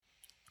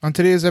On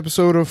today's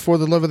episode of For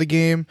the Love of the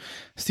Game,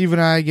 Steve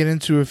and I get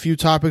into a few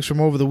topics from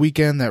over the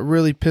weekend that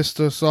really pissed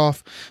us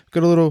off.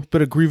 Got a little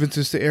bit of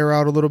grievances to air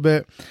out a little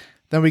bit.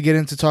 Then we get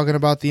into talking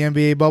about the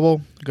NBA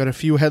bubble. Got a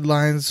few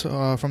headlines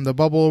from the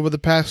bubble over the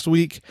past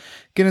week.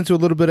 Get into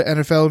a little bit of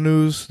NFL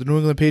news. The New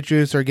England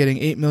Patriots are getting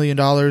 $8 million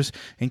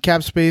in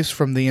cap space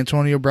from the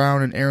Antonio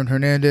Brown and Aaron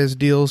Hernandez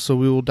deals, so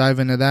we will dive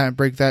into that and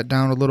break that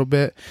down a little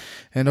bit.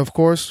 And of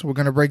course, we're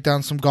going to break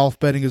down some golf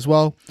betting as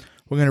well.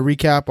 We're going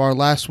to recap our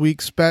last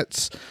week's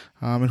bets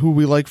and who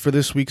we like for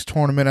this week's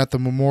tournament at the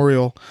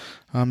Memorial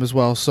as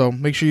well. So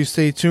make sure you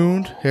stay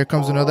tuned. Here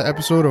comes another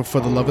episode of For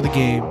the Love of the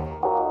Game.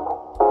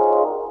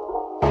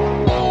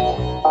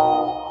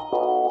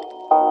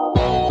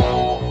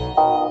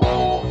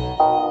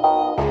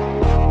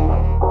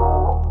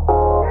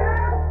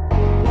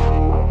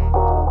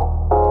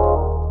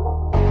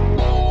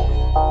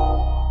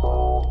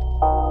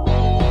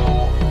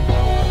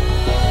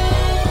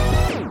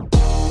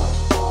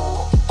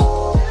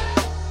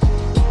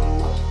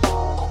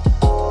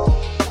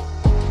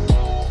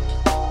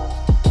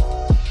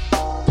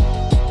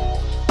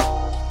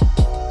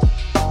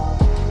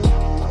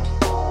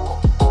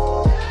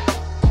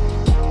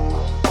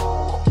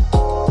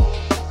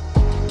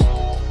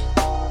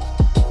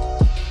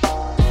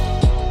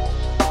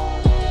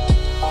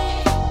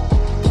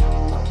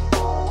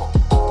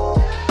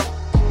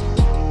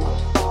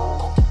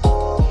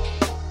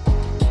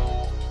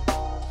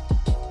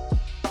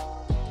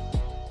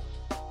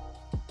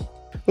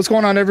 What's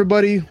going on,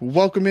 everybody?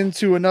 Welcome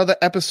into another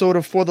episode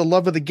of For the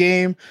Love of the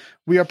Game.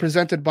 We are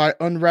presented by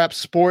Unwrapped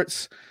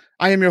Sports.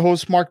 I am your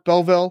host, Mark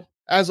Belville.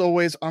 As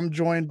always, I'm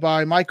joined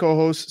by my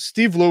co-host,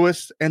 Steve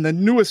Lewis, and the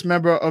newest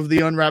member of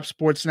the Unwrapped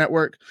Sports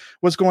Network.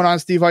 What's going on,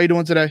 Steve? How are you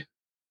doing today?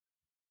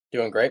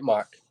 Doing great,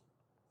 Mark.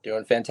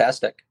 Doing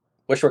fantastic.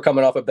 Wish we're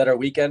coming off a better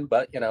weekend,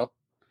 but,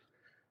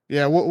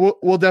 Yeah,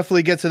 we'll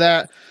definitely get to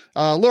that.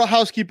 A little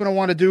housekeeping I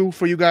want to do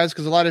for you guys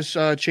because a lot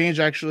has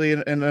changed actually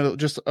in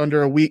just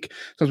under a week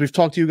since we've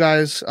talked to you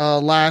guys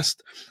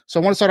last. So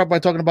I want to start off by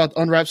talking about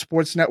the Unwrapped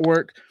Sports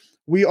Network.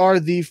 We are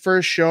the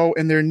first show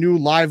in their new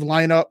live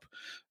lineup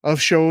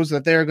of shows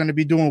that they are going to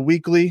be doing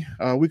weekly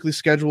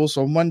schedule.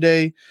 So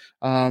Monday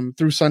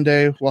through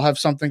Sunday, we'll have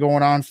something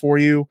going on for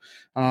you.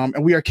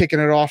 And we are kicking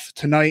it off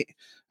tonight.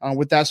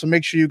 With that, so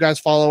make sure you guys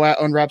follow at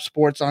Unwrapped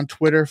Sports on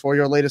Twitter for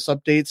your latest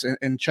updates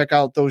and check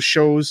out those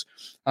shows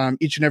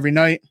each and every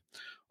night.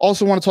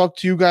 Also want to talk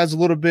to you guys a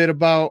little bit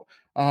about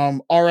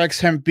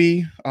RX Hemp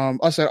B.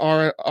 Us at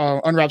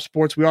Unwrapped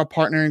Sports, we are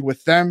partnering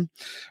with them.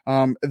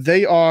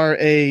 They are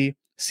a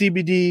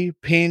CBD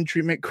pain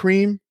treatment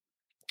cream.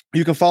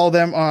 You can follow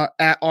them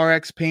at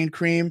RX Pain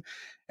Cream,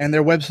 and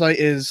their website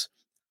is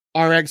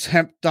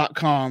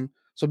rxhemp.com.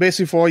 So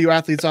basically for all you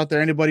athletes out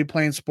there, anybody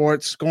playing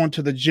sports, going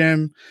to the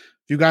gym,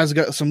 you guys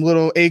got some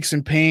little aches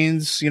and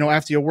pains,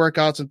 after your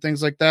workouts and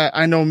things like that.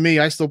 I know me,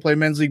 I still play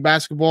men's league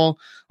basketball.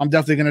 I'm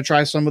definitely going to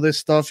try some of this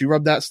stuff. You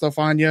rub that stuff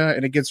on you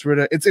and it gets rid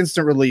of, it's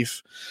instant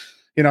relief.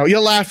 You're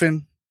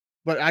laughing,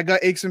 but I got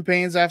aches and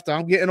pains after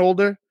I'm getting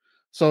older.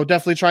 So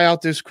definitely try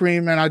out this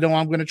cream, and I know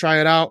I'm going to try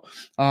it out.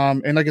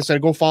 And like I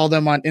said, go follow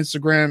them on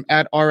Instagram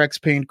at RX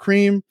Pain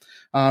Cream.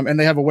 And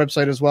they have a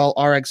website as well,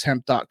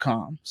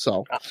 rxhemp.com.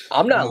 So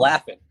I'm not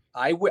laughing.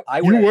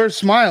 You were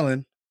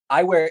smiling.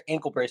 I wear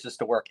ankle braces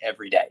to work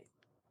every day.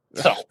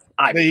 So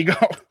there you go.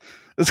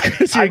 It's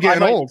because you're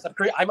getting old.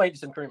 I might need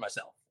some cream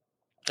myself.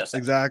 Just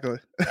exactly.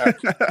 All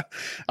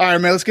right,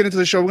 man, let's get into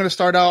the show. We're going to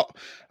start out.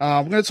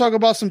 We're going to talk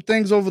about some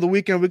things over the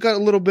weekend. We got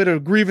a little bit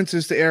of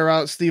grievances to air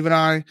out, Steve and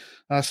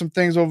I. Some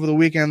things over the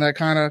weekend that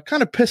kind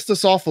of pissed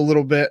us off a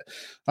little bit.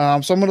 So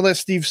I'm going to let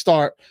Steve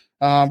start.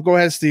 Go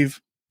ahead, Steve.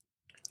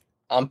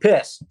 I'm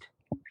pissed.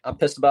 I'm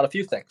pissed about a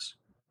few things.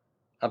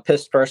 I'm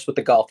pissed first with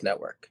the Golf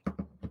Network.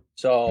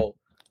 So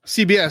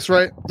CBS,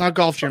 right? Not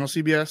Golf Channel,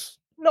 CBS.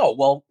 No,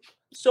 well,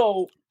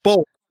 so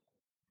both.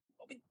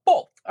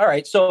 All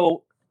right.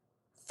 So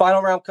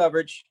final round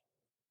coverage.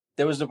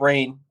 There was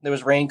rain. There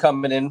was rain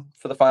coming in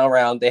for the final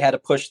round. They had to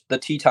push the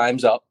tee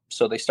times up.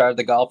 So they started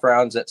the golf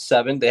rounds at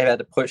 7. They had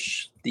to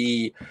push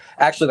the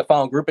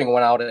final grouping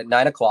went out at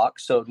 9 o'clock.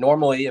 So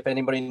normally, if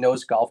anybody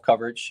knows golf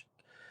coverage,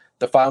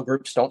 the final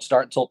groups don't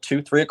start until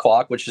 2, 3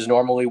 o'clock, which is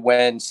normally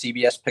when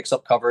CBS picks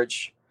up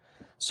coverage.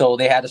 So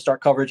they had to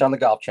start coverage on the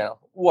Golf Channel.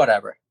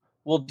 Whatever.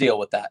 We'll deal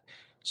with that.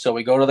 So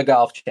we go to the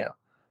Golf Channel.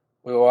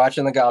 We were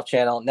watching the Golf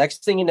Channel.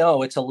 Next thing you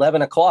know, it's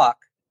 11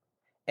 o'clock,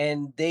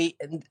 and they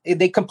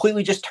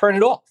completely just turn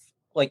it off.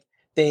 Like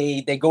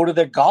they go to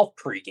their golf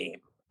pregame.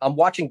 I'm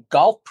watching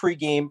golf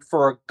pregame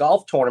for a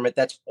golf tournament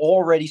that's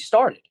already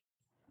started.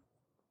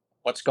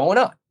 What's going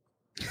on?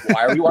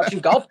 Why are we watching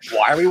golf?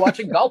 Why are we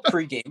watching golf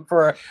pregame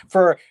for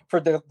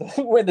the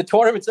when the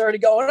tournament's already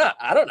going on?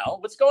 I don't know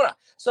what's going on.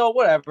 So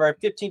whatever,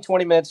 15,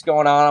 20 minutes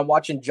going on. I'm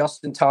watching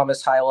Justin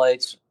Thomas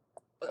highlights.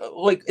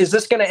 Like, is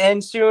this going to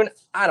end soon?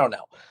 I don't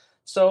know.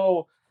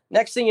 So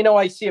next thing you know,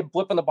 I see a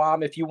blip on the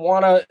bottom. If you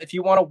wanna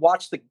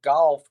watch the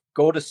golf,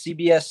 go to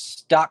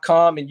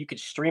CBS.com and you can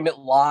stream it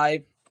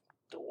live.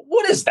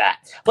 What is that?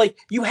 Like,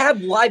 you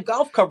have live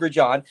golf coverage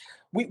on.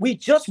 We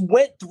just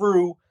went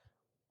through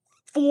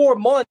 4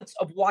 months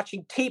of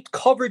watching taped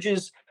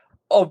coverages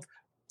of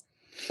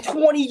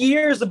 20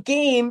 years of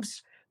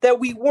games that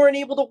we weren't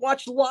able to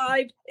watch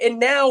live. And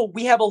now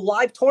we have a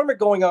live tournament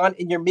going on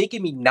and you're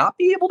making me not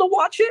be able to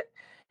watch it.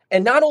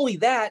 And not only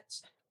that,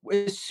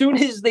 as soon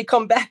as they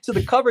come back to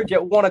the coverage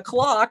at 1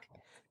 o'clock,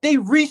 they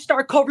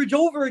restart coverage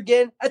over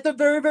again at the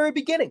very, very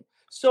beginning.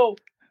 So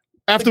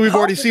after we've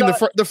already seen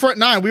the front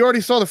nine, we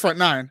already saw the front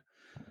nine.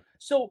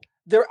 So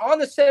they're on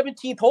the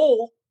 17th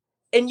hole,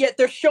 and yet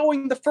they're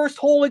showing the first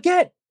hole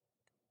again.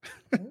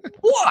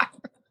 What?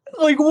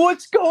 Like,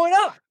 what's going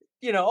on?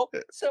 You know?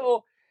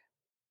 So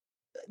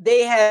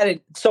they had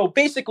it. So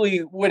basically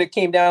what it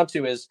came down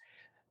to is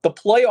the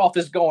playoff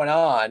is going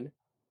on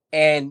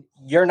and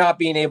you're not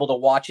being able to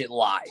watch it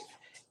live.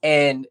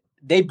 And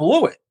they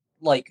blew it.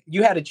 Like,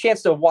 you had a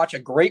chance to watch a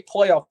great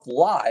playoff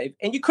live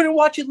and you couldn't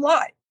watch it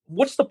live.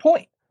 What's the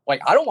point?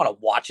 Like, I don't want to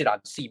watch it on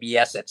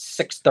CBS at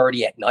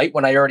 6:30 at night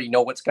when I already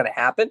know what's going to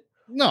happen.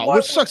 No,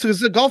 which sucks because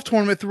the golf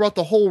tournament throughout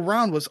the whole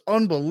round was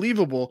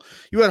unbelievable.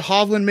 You had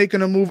Hovland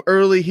making a move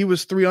early. He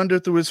was 3 under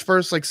through his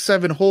first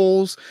 7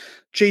 holes.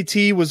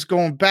 JT was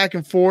going back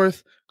and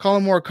forth.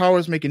 Colin Morikawa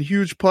was making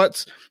huge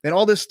putts and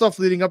all this stuff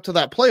leading up to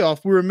that playoff.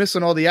 We were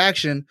missing all the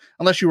action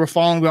unless you were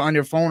following it on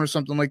your phone or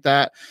something like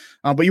that.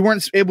 But you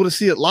weren't able to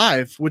see it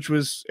live, it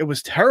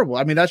was terrible.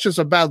 I mean, that's just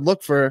a bad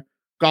look for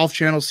Golf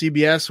Channel,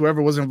 CBS,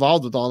 whoever was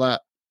involved with all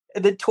that.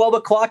 And then 12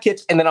 o'clock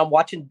hits, and then I'm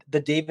watching the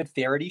David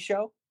Faraday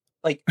show.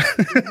 Like,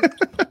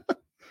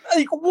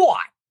 like what?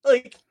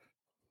 Like,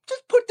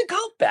 just put the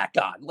golf back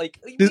on. Like,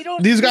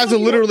 these guys are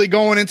literally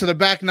going into the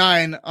back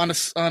nine on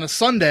a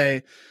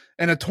Sunday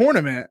in a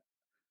tournament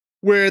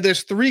where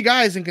there's 3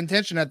 guys in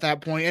contention at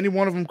that point. Any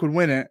one of them could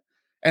win it,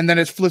 and then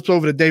it flips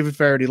over to David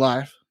Faraday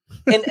live.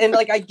 and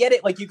like, I get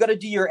it. Like, you got to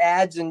do your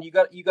ads, and you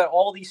got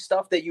all these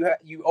stuff that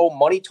you owe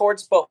money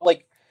towards, but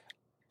like,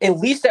 at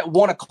least at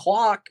 1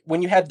 o'clock,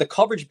 when you have the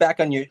coverage back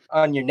on your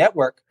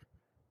network,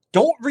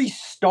 don't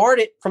restart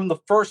it from the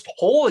first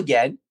hole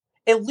again.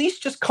 At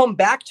least just come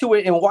back to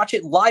it and watch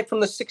it live from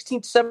the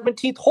 16th,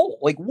 17th hole.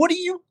 Like, what are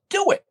you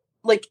doing?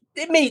 Like,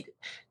 it made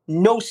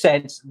no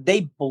sense.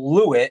 They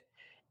blew it,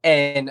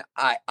 and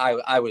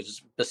I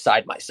was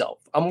beside myself.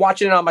 I'm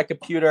watching it on my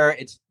computer.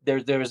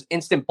 There was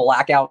instant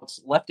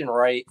blackouts left and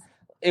right.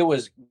 It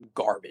was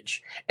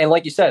garbage. And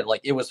like you said,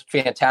 like, it was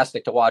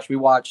fantastic to watch. We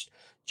watched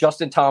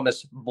Justin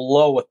Thomas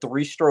blow a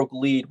 3-stroke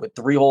lead with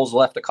 3 holes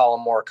left to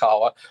Colin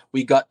Morikawa.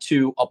 We got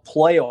to a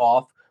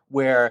playoff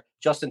where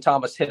Justin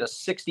Thomas hit a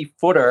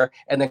 60-footer,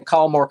 and then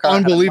Colin Morikawa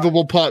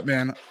unbelievable putt,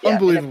 man. Yeah,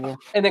 unbelievable.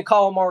 And then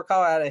Colin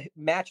Morikawa had a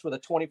match with a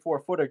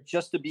 24-footer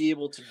just to be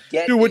able to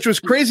get. Dude, which was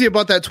crazy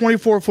about that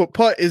 24-foot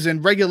putt is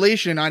in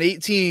regulation on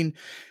 18.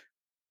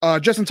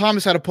 Justin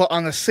Thomas had a putt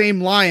on the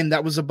same line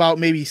that was about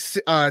maybe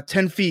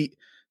 10 feet,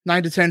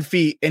 9 to 10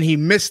 feet, and he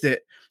missed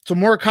it. So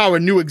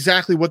Morikawa knew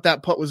exactly what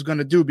that putt was going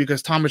to do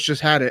because Thomas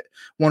just had it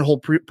 1 hole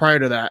prior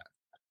to that.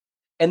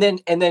 And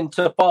then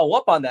to follow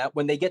up on that,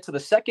 when they get to the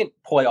second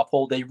playoff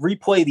hole, they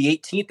replay the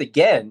 18th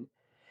again,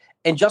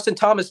 and Justin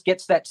Thomas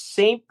gets that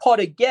same putt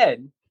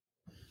again,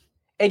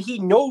 and he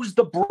knows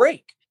the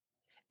break.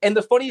 And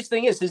the funniest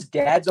thing is his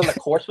dad's on the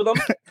course with him.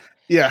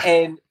 Yeah.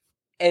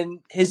 And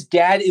his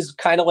dad is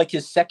kind of like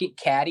his second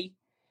caddy.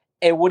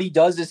 And what he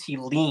does is he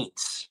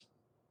leans.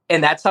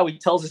 And that's how he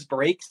tells his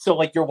break. So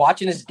like, you're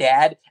watching his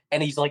dad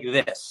and he's like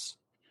this.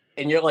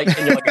 And you're like,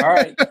 all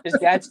right, his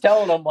dad's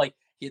telling him like,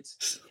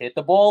 hit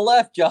the ball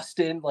left,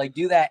 Justin, like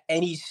do that.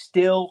 And he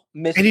still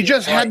missed. And he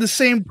just had the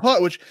same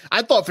putt, which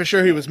I thought for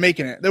sure he was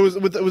making it. There was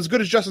as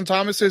good as Justin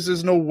Thomas is,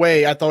 there's no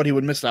way I thought he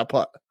would miss that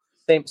putt.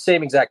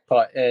 Same exact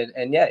putt.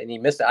 And he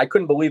missed it. I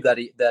couldn't believe that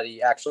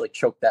he actually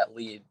choked that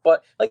lead.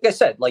 But like I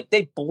said, like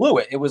they blew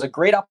it. It was a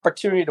great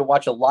opportunity to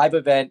watch a live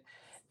event.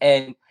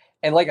 And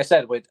like I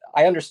said,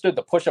 I understood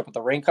the push up with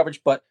the rain coverage,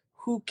 but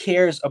who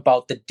cares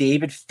about the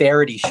David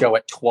Faraday show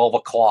at 12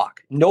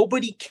 o'clock?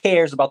 Nobody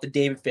cares about the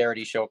David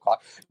Faraday show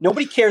o'clock.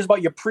 Nobody cares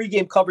about your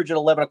pregame coverage at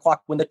 11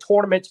 o'clock when the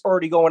tournament's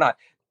already going on.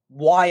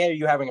 Why are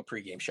you having a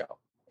pregame show?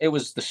 It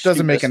was the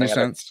doesn't make any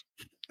sense.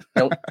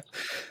 Nope.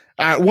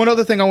 One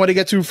other thing I want to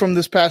get to from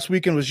this past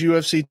weekend was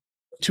UFC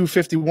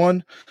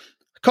 251.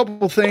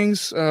 Couple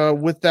things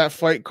with that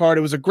fight card.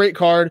 It was a great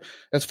card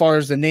as far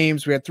as the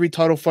names. We had 3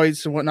 title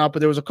fights and whatnot, but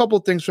there was a couple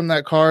of things from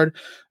that card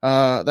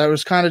that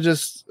was kind of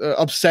just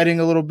upsetting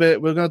a little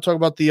bit. We're going to talk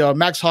about the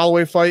Max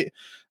Holloway fight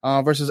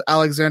versus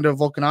Alexander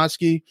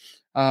Volkanovski.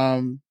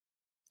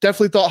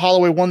 Definitely thought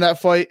Holloway won that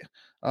fight.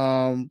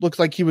 Looks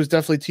like he was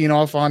definitely teeing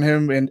off on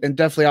him and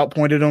definitely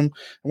outpointed him.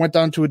 Went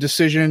down to a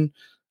decision.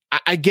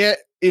 I get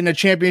in a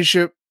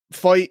championship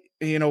fight,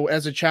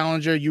 as a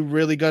challenger, you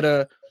really got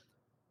to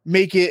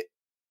make it.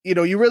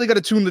 You really got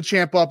to tune the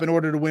champ up in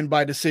order to win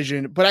by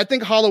decision. But I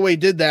think Holloway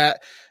did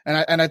that,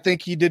 and I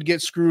think he did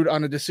get screwed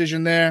on a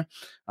decision there.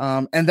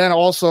 And then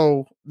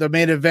also the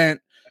main event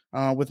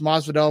with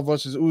Masvidal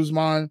versus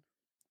Usman.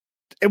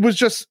 It was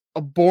just a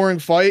boring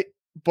fight,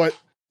 but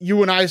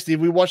you and I, Steve,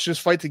 we watched this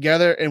fight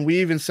together, and we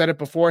even said it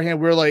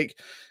beforehand. We're like,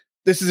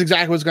 this is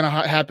exactly what's going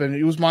to happen.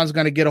 Usman's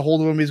going to get a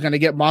hold of him. He's going to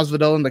get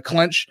Masvidal in the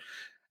clinch.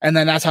 And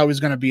then that's how he's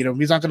going to beat him.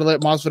 He's not going to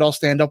let Masvidal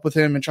stand up with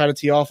him and try to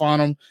tee off on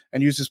him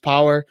and use his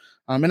power.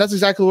 And that's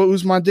exactly what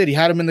Usman did. He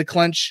had him in the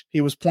clinch.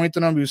 He was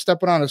pointing him. He was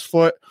stepping on his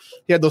foot.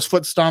 He had those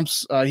foot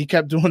stomps. He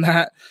kept doing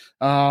that.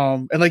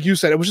 And like you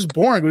said, it was just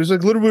boring. It was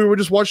like literally we were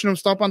just watching him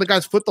stomp on the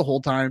guy's foot the whole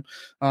time.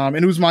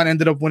 And Usman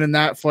ended up winning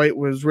that fight. It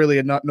was really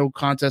a no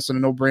contest and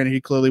a no-brainer. He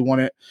clearly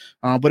won it.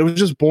 But it was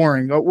just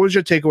boring. What was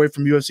your takeaway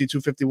from UFC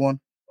 251?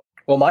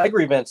 Well, my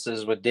grievance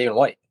is with Dana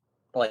White.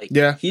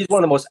 He's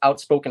one of the most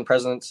outspoken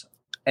presidents,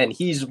 and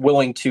he's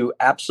willing to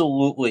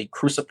absolutely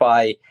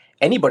crucify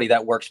anybody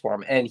that works for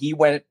him. And he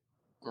went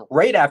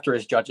right after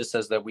his judges,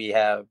 says that we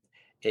have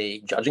a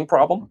judging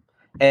problem.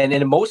 And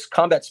in most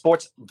combat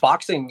sports,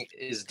 boxing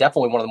is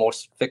definitely one of the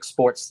most fixed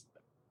sports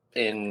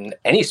in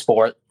any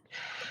sport,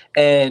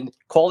 and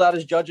called out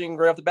his judging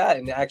right off the bat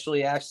and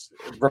actually asked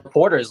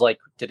reporters, like,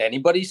 did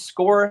anybody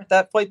score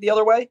that fight the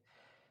other way?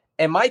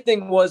 And my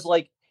thing was,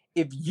 like,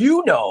 if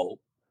you know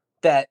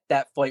that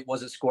fight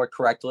wasn't scored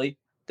correctly,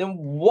 then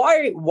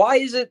why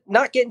is it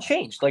not getting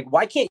changed? Like,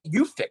 why can't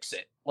you fix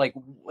it? As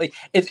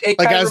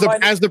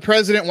the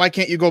president, why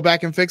can't you go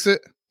back and fix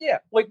it? Yeah,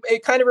 like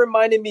it kind of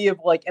reminded me of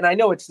and I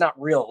know it's not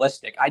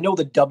realistic. I know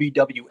the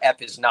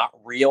WWF is not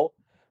real,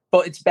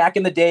 but it's back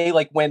in the day,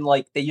 like when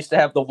they used to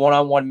have the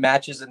one-on-one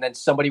matches, and then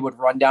somebody would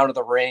run down to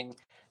the ring,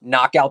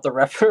 knock out the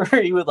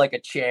referee with a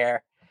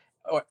chair,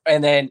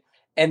 and then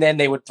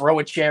they would throw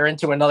a chair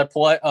into another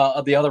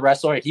of the other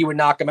wrestler, and he would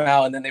knock him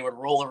out, and then they would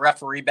roll the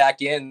referee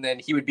back in, and then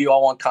he would be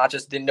all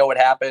unconscious, didn't know what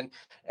happened,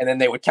 and then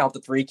they would count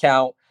the 3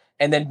 count.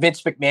 And then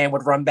Vince McMahon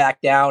would run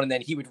back down, and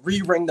then he would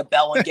re-ring the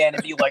bell again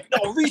and be like,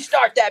 "No,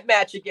 restart that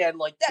match again."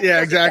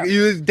 Yeah,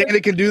 exactly. Dana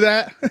can do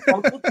that.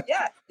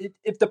 Yeah.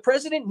 If the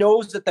president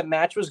knows that the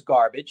match was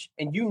garbage,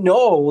 and you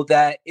know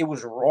that it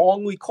was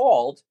wrongly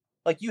called,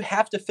 you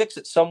have to fix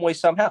it some way,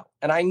 somehow.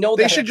 And I know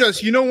they should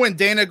just, when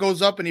Dana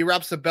goes up and he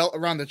wraps the belt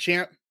around the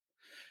champ,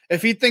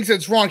 if he thinks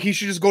it's wrong, he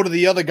should just go to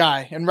the other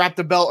guy and wrap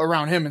the belt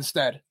around him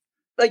instead.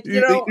 That'd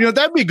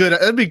be good.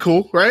 That'd be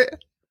cool, right?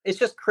 It's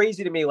just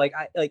crazy to me.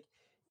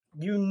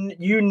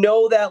 You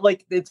know that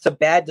it's a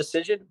bad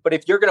decision, but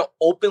if you're going to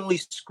openly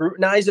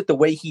scrutinize it the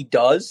way he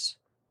does,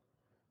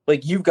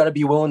 you've got to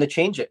be willing to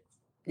change it.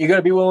 You got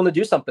to be willing to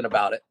do something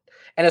about it.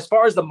 And as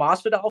far as the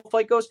Masvidal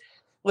fight goes,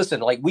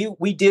 listen,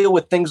 we deal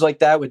with things like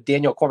that with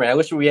Daniel Cormier. I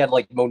wish we had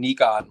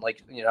Monique on,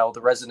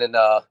 the resident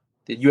the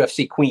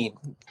UFC queen.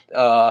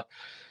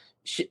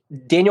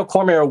 Daniel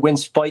Cormier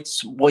wins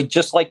fights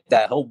just like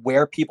that. He'll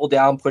wear people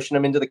down, pushing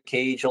them into the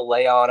cage. He'll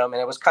lay on them,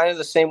 and it was kind of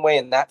the same way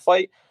in that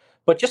fight.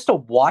 But just to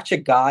watch a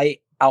guy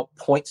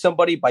outpoint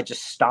somebody by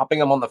just stomping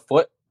him on the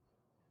foot,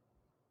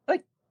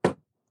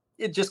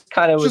 it just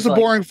kind of was just a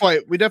boring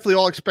fight. We definitely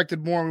all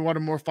expected more. We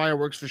wanted more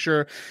fireworks for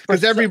sure.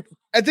 Because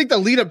I think the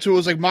lead up to it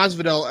was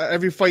Masvidal.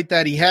 Every fight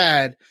that he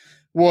had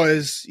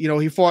was,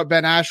 he fought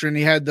Ben Askren.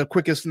 He had the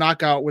quickest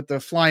knockout with the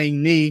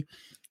flying knee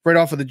right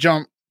off of the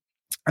jump.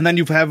 And then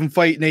you have him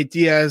fight Nate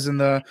Diaz in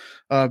the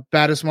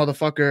baddest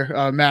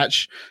motherfucker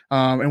match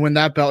and win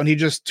that belt. And he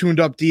just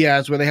tuned up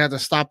Diaz where they had to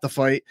stop the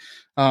fight.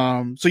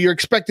 So you're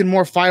expecting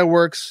more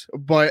fireworks,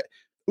 but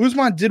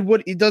Usman did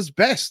what he does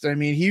best. I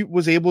mean, he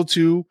was able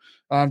to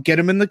get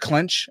him in the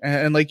clinch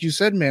and like you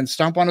said, man,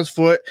 stomp on his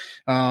foot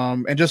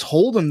and just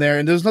hold him there.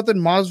 And there's nothing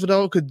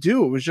Masvidal could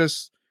do. It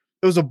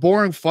was a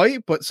boring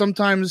fight, but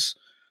sometimes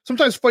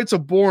fights are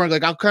boring.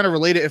 I'll kind of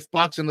relate it if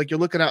boxing, you're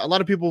looking at a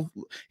lot of people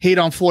hate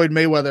on Floyd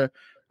Mayweather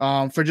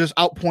for just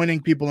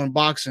outpointing people in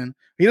boxing.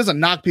 He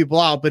doesn't knock people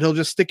out, but he'll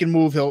just stick and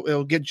move.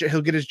 He'll get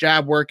his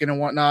jab working and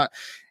whatnot.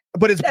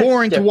 But it's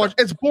boring to watch.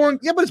 It's boring.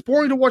 Yeah, but it's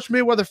boring to watch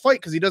Mayweather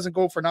fight because he doesn't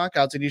go for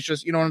knockouts and he's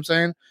just, you know what I'm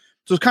saying?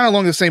 So it's kind of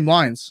along the same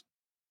lines.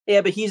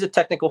 Yeah, but he's a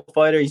technical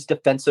fighter. He's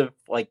defensive.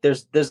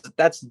 There's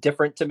that's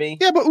different to me.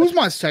 Yeah, but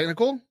Usman's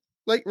technical.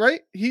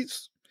 Right? He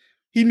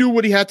knew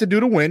what he had to do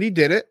to win. He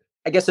did it.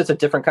 I guess it's a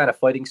different kind of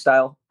fighting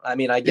style. I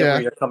mean, I get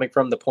where you're coming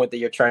from, the point that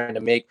you're trying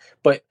to make,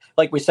 but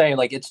like we're saying,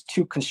 it's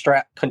two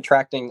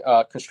contrasting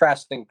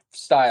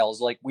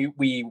styles.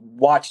 We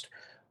watched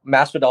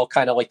Masvidal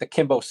kind of the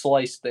Kimbo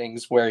Slice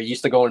things where he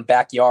used to go in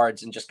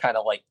backyards and just kind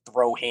of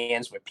throw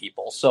hands with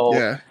people.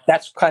 So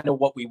that's kind of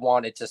what we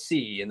wanted to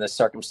see in the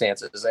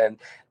circumstances. And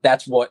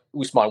that's what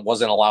Usman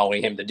wasn't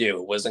allowing him to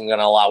do, wasn't going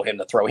to allow him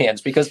to throw hands,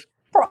 because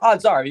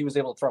odds are if he was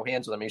able to throw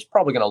hands with him, he's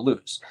probably going to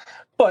lose.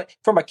 But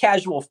from a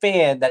casual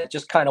fan that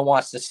just kind of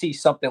wants to see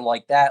something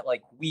like that,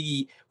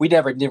 we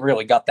never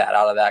really got that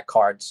out of that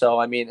card. So,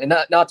 I mean, and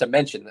not to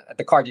mention that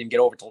the card didn't get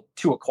over till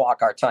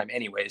 2:00 our time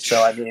anyway.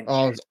 So, I mean,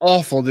 oh, it's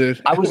awful, dude.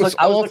 I was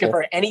looking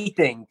for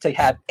anything to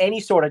have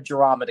any sort of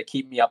drama to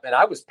keep me up. And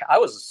I was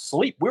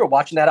asleep. We were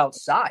watching that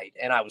outside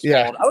and I was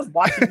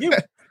watching you.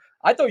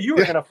 I thought you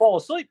were going to fall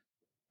asleep.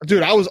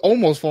 Dude, I was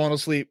almost falling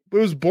asleep. It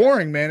was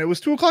boring, man. It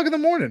was 2:00 in the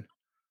morning.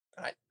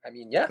 I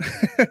mean, yeah.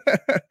 All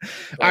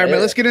right, man.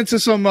 Let's get into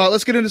some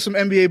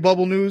NBA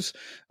bubble news.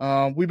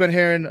 We've been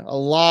hearing a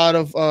lot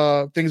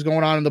of things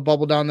going on in the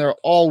bubble down there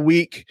all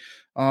week.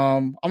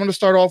 I'm going to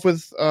start off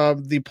with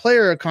the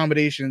player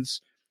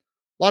accommodations.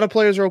 A lot of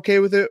players are okay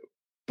with it,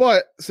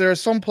 But there are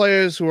some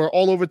players who are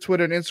all over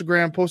Twitter and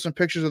Instagram posting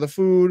pictures of the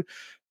food,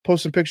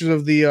 posting pictures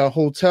of the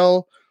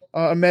hotel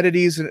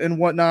amenities and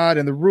whatnot,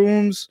 and the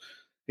rooms.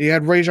 You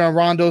had Rajon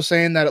Rondo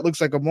saying that it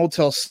looks like a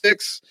Motel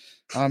 6.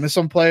 And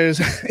some players,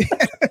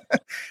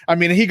 I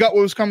mean, he got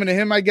what was coming to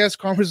him, I guess.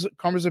 Karma's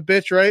a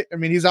bitch, right? I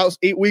mean, he's out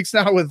 8 weeks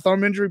now with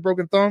thumb injury,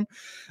 broken thumb.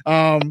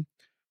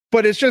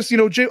 But it's just,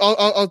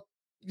 I'll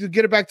take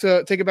it back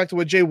to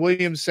what Jay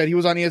Williams said. He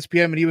was on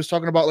ESPN and he was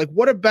talking about like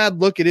what a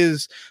bad look it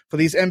is for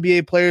these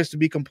NBA players to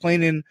be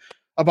complaining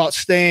about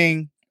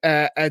staying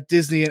at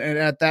Disney and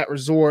at that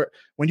resort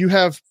when you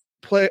have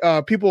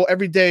people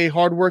every day,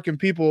 hardworking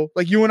people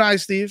like you and I,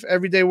 Steve,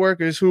 everyday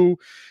workers who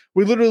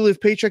we literally live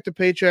paycheck to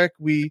paycheck.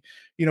 We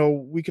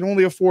can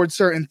only afford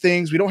certain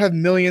things. We don't have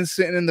millions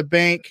sitting in the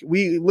bank.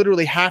 We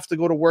literally have to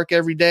go to work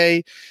every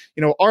day.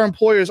 Our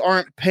employers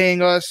aren't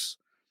paying us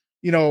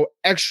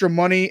extra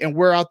money, and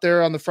we're out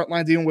there on the front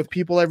line dealing with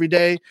people every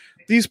day.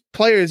 These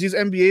players, these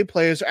NBA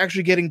players, are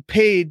actually getting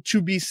paid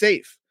to be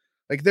safe.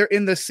 Like they're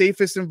in the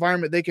safest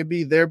environment they can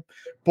be. Their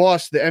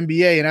boss, the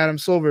NBA, and Adam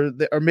Silver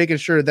are making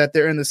sure that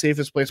they're in the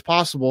safest place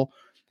possible,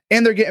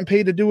 and they're getting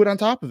paid to do it on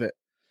top of it.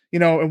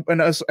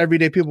 And us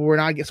everyday people were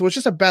not. So it's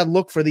just a bad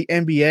look for the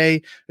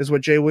NBA, is what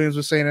Jay Williams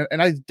was saying,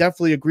 and I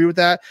definitely agree with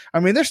that. I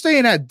mean, they're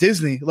staying at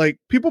Disney. Like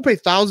people pay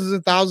thousands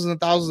and thousands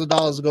and thousands of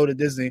dollars to go to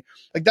Disney.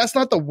 Like that's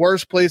not the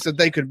worst place that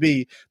they could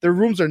be. Their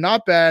rooms are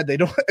not bad.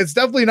 It's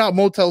definitely not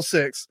Motel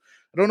 6.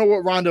 I don't know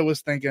what Rondo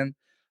was thinking.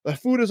 The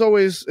food is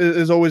always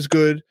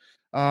good.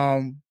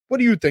 What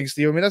do you think,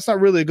 Steve? I mean, that's not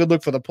really a good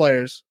look for the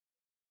players.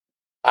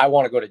 I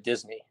want to go to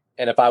Disney.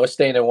 And if I was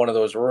staying in one of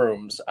those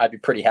rooms, I'd be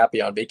pretty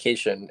happy on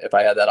vacation if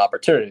I had that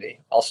opportunity.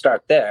 I'll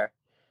start there.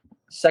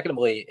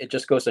 Secondly, it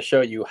just goes to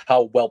show you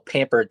how well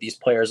pampered these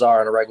players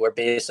are on a regular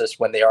basis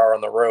when they are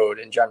on the road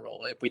in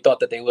general. If we thought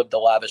that they lived a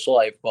lavish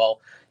life,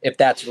 well, if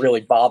that's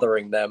really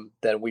bothering them,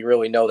 then we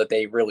really know that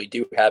they really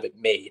do have it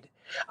made.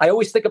 I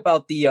always think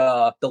about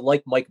the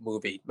Like Mike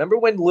movie. Remember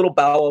when little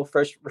Bow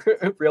first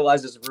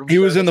realized his room He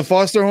was service? in the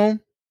foster home?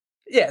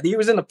 Yeah, he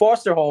was in the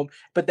foster home.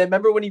 But then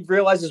remember when he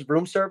realized his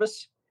room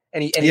service?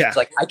 And he's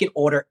like, I can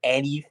order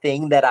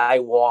anything that I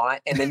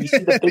want. And then you see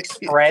the big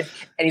spread,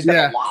 and he's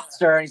got the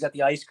lobster, and he's got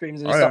the ice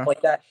creams and stuff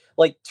like that.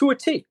 Like to a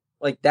T.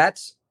 Like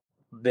that's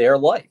their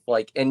life.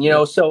 Like, and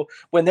so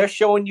when they're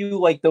showing you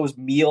like those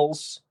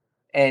meals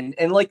and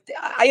like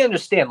I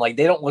understand, like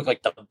they don't look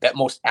like the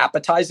most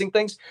appetizing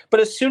things, but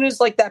as soon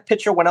as like that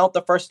picture went out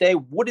the first day,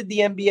 what did the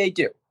NBA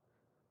do?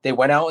 They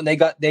went out and they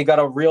got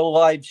a real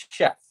live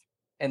chef.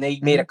 And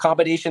they made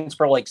accommodations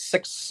for like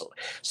six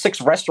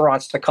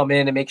restaurants to come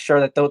in and make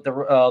sure that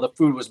the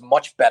food was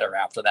much better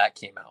after that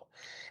came out.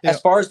 Yeah.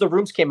 As far as the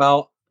rooms came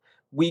out,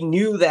 we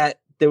knew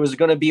that there was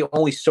going to be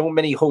only so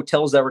many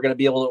hotels that were going to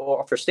be able to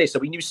offer stay. So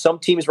we knew some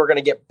teams were going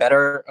to get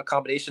better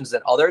accommodations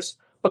than others.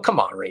 But come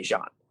on,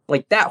 Rajon.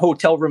 Like that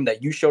hotel room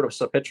that you showed us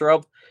a picture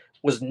of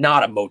was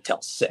not a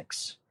Motel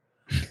 6.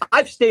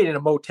 I've stayed in a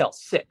Motel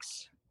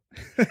 6.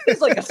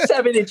 It's like a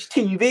 7-inch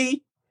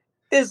TV.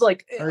 It's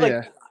like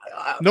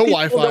no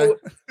Wi-Fi.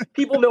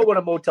 People know what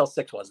a Motel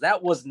 6 was.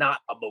 That was not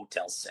a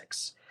Motel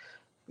 6.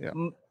 Yeah.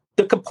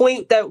 The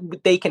complaint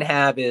that they can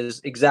have is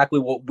exactly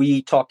what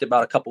we talked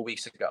about a couple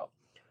weeks ago.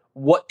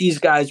 What these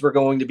guys were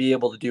going to be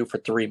able to do for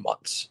 3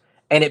 months.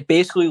 And it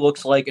basically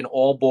looks like an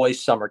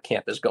all-boys summer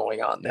camp is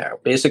going on there.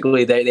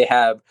 Basically, they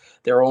have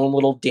their own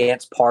little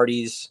dance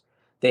parties.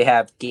 They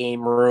have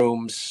game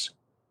rooms.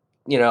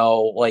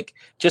 Like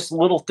just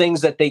little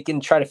things that they can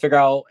try to figure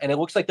out. And it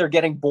looks like they're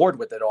getting bored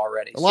with it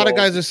already. A lot of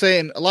guys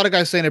saying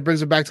it brings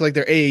them back to like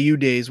their AAU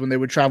days when they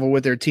would travel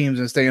with their teams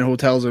and stay in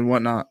hotels and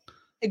whatnot.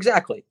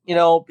 Exactly.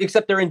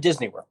 Except they're in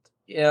Disney World.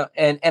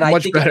 And much I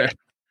think better.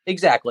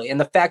 Exactly. And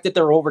the fact that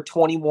they're over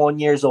 21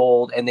 years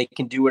old and they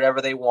can do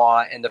whatever they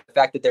want. And the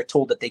fact that they're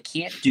told that they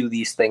can't do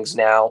these things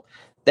now,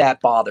 that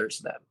bothers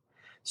them.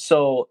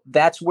 So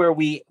that's where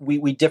we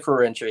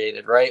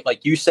differentiated, right?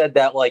 Like you said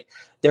that like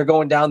they're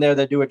going down there,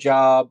 they do a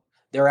job,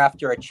 they're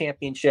after a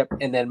championship.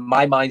 And then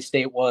my mind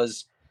state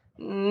was,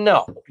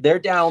 no, they're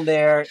down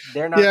there.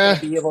 They're not going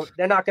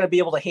to be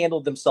able to handle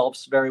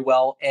themselves very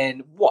well.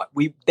 And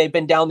they've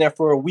been down there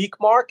for a week,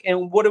 Mark.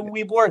 And what have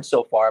we learned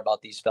so far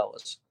about these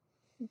fellas?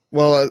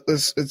 Well,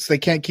 it's they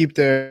can't keep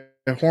their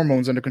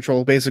hormones under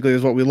control, basically,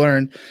 is what we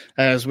learned,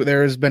 as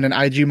there has been an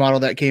IG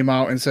model that came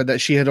out and said that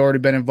she had already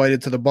been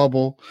invited to the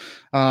bubble.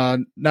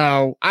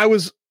 Now I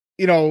was,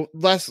 a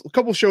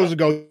couple shows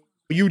ago,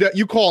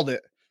 you called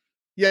it.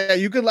 Yeah,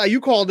 you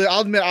called it.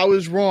 I'll admit I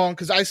was wrong,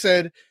 because I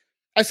said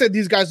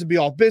these guys would be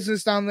all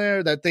business down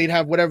there, that they'd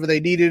have whatever they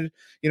needed,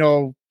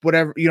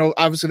 whatever,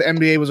 obviously the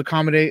NBA was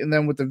accommodating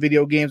them with the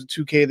video games,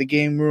 the 2K, the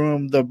game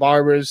room, the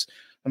barbers,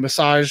 the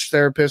massage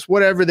therapist,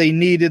 whatever they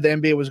needed, the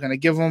NBA was going to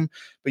give them.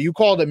 But you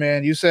called it,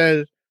 man. You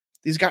said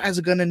these guys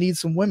are going to need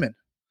some women.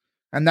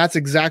 And that's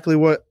exactly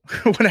what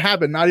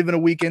happened, not even a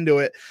week into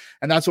it.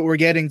 And that's what we're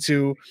getting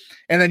to.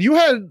 And then you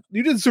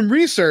did some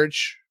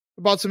research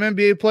about some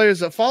NBA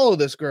players that follow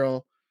this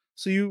girl.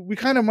 So we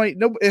kind of might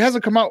know. It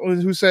hasn't come out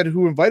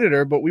who invited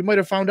her, but we might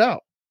have found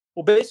out.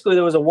 Well, basically,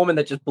 there was a woman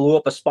that just blew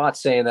up a spot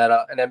saying that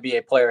an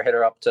NBA player hit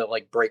her up to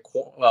like break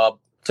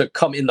to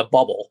come in the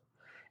bubble,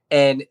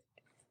 and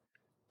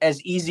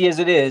as easy as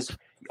it is,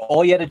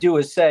 all you had to do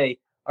is say,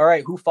 "All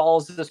right, who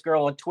follows this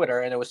girl on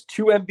Twitter?" And it was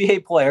two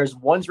NBA players.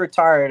 One's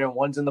retired and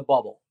one's in the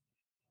bubble.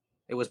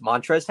 It was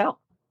Montrezl Harrell.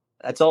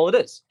 That's all it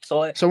is.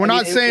 So we're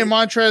not saying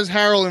Montrezl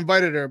Harrell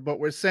invited her, but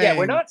we're saying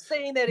we're not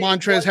saying that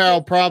Montrezl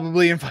Harrell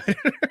probably invited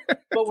her.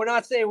 But we're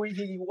not saying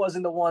he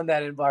wasn't the one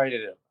that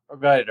invited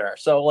her.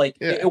 So like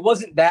it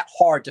wasn't that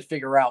hard to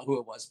figure out who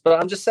it was.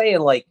 But I'm just saying,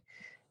 like,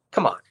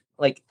 come on,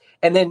 like,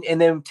 and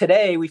then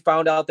today we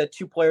found out that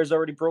two players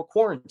already broke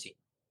quarantine.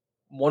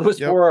 One was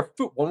for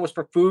food. One was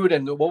for food,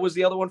 and what was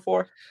the other one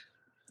for?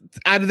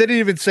 They didn't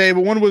even say,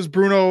 but one was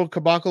Bruno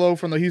Caboclo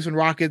from the Houston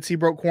Rockets. He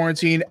broke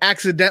quarantine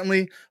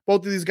accidentally.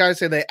 Both of these guys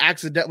say they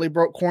accidentally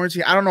broke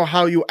quarantine. I don't know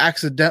how you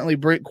accidentally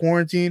break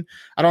quarantine.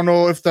 I don't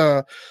know if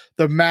the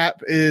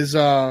map is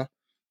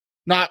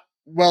not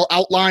well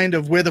outlined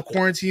of where the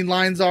quarantine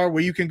lines are,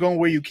 where you can go and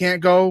where you can't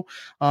go.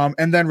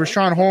 And then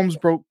Rashawn Holmes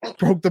broke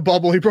the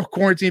bubble. He broke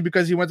quarantine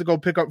because he went to go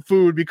pick up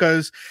food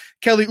because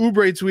Kelly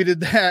Oubre tweeted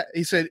that.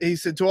 He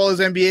said to all his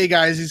NBA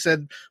guys, he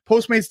said,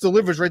 Postmates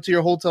delivers right to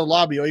your hotel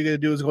lobby. All you got to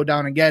do is go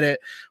down and get it.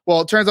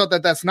 Well, it turns out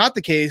that that's not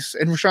the case.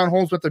 And Rashawn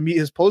Holmes went to meet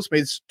his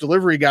Postmates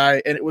delivery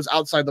guy, and it was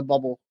outside the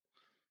bubble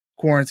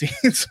quarantine.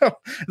 So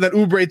then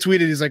Oubre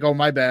tweeted, he's like, oh,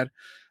 my bad.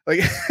 Like,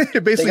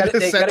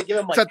 basically set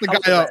the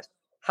guy up.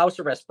 House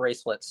arrest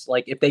bracelets.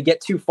 Like if they get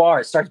too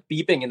far, it starts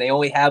beeping and they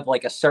only have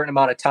like a certain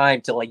amount of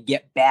time to like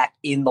get back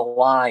in the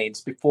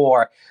lines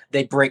before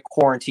they break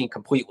quarantine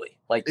completely.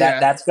 Like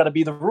that's got to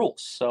be the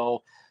rules.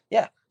 So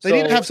yeah. They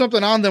need to have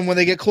something on them when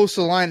they get close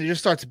to the line. It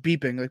just starts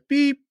beeping like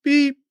beep,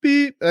 beep,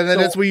 beep. And then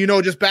that's where you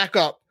know, just back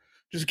up.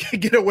 Just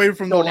get away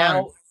from the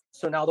line.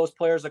 So now those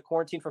players are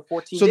quarantined for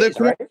 14 days, they're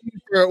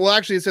quarantined well,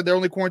 actually it said they're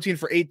only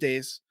quarantined for 8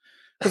 days.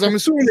 Because I'm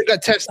assuming they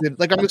got tested.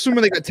 Like I'm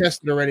assuming they got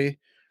tested already.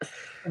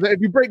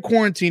 If you break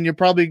quarantine, you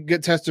probably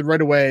get tested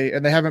right away,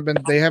 and they haven't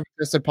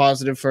tested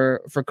positive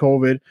for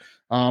COVID.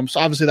 So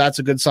obviously that's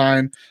a good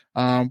sign.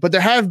 But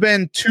there have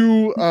been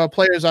two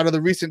players out of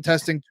the recent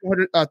testing.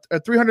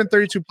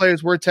 332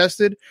 players were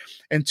tested,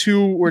 and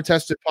 2 were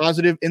tested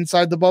positive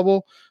inside the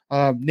bubble.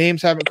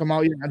 Names haven't come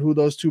out yet on who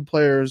those 2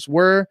 players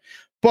were,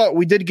 but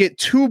we did get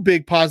 2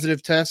 big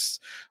positive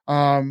tests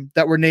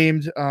that were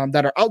named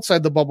that are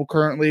outside the bubble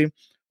currently,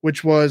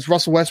 which was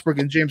Russell Westbrook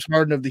and James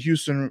Harden of the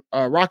Houston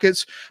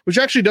Rockets, which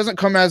actually doesn't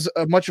come as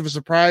much of a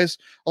surprise.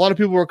 A lot of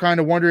people were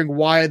kind of wondering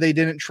why they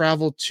didn't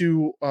travel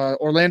to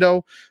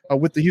Orlando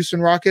with the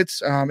Houston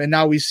Rockets, and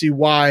now we see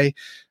why.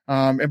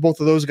 And both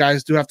of those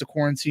guys do have to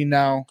quarantine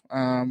now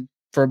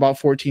for about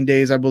 14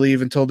 days, I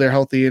believe, until they're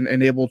healthy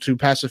and able to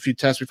pass a few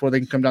tests before they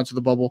can come down to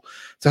the bubble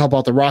to help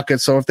out the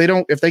Rockets. So if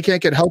they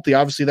can't get healthy,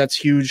 obviously that's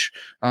huge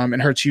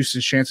and hurts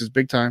Houston's chances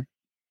big time.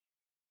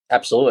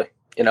 Absolutely.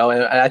 You know,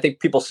 and I think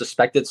people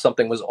suspected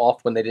something was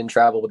off when they didn't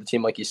travel with the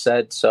team, like you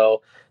said.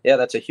 So, yeah,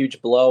 that's a huge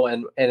blow.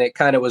 And it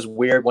kind of was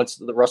weird once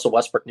the Russell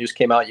Westbrook news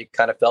came out. You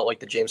kind of felt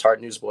like the James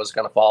Harden news was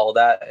going to follow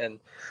that. And,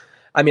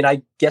 I mean,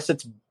 I guess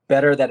it's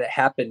better that it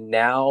happened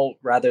now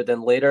rather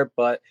than later.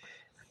 But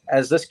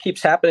as this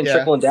keeps happening,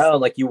 trickling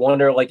down, like you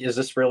wonder, like, is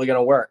this really going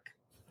to work?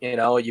 You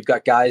know, you've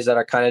got guys that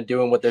are kind of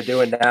doing what they're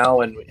doing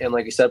now. And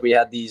like you said, we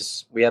have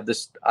this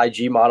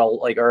IG model,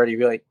 like already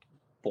like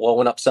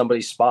blowing up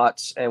somebody's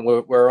spots, and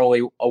we're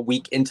only a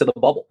week into the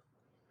bubble.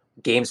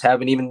 Games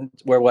haven't even,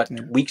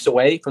 weeks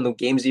away from the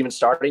games even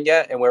starting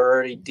yet, and we're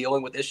already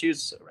dealing with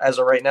issues as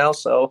of right now.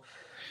 So,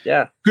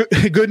 yeah.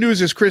 Good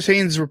news is Chris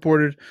Haynes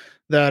reported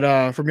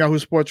that from Yahoo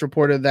Sports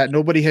reported that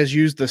nobody has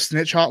used the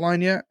snitch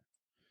hotline yet.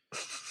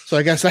 So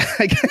I guess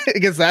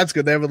that's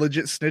good. They have a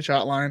legit snitch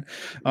hotline,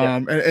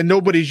 and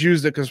nobody's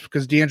used it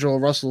because D'Angelo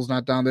Russell's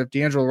not down there. If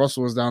D'Angelo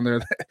Russell was down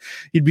there,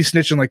 he'd be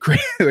snitching like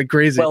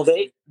crazy. Well,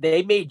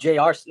 they made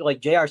J.R.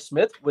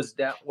 Smith was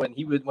down when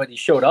he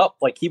showed up,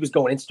 like he was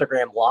going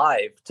Instagram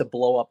live to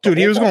blow up. Dude,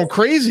 he was going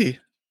crazy,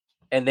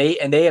 and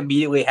they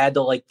immediately had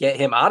to like get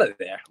him out of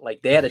there.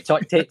 Like they had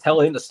to tell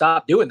him to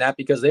stop doing that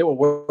because they were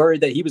worried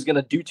that he was going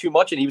to do too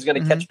much and he was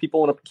going to catch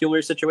people in a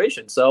peculiar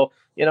situation. So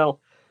you know.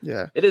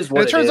 Yeah, it is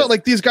what it turns out.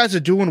 Like these guys are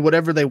doing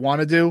whatever they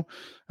want to do.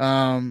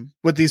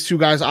 With these 2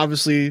 guys,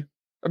 obviously,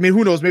 I mean,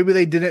 who knows? Maybe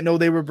they didn't know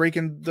they were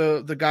breaking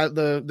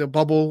the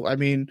bubble. I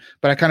mean,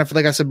 but I kind of,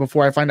 like I said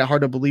before, I find it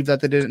hard to believe that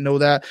they didn't know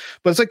that.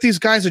 But it's like these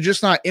guys are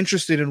just not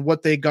interested in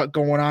what they got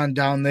going on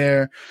down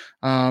there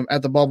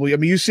at the bubble. I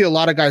mean, you see a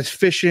lot of guys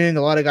fishing,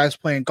 a lot of guys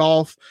playing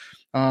golf.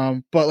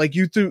 But like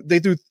they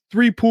threw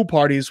 3 pool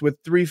parties with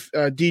 3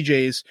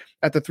 DJs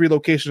at the 3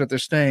 locations that they're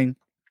staying,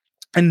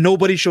 and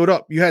nobody showed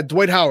up. You had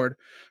Dwight Howard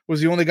was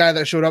the only guy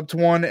that showed up to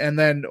one, and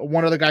then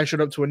one other guy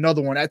showed up to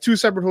another one at 2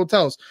 separate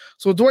hotels.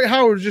 So Dwight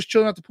Howard was just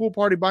chilling at the pool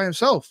party by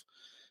himself.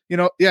 You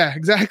know, yeah,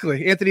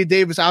 exactly. Anthony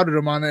Davis outed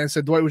him on that and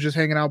said Dwight was just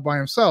hanging out by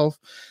himself.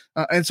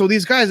 And so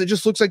these guys, it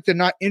just looks like they're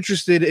not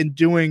interested in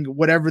doing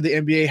whatever the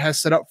NBA has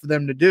set up for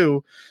them to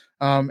do.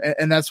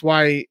 And that's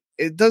why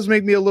it does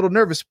make me a little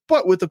nervous.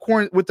 But with the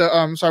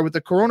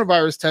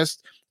coronavirus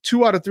test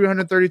 2 out of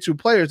 332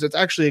 players, it's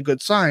actually a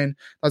good sign.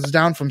 That's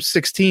down from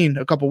 16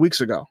 a couple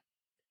weeks ago.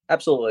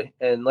 Absolutely.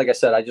 And like I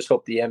said, I just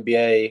hope the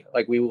NBA,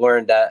 like we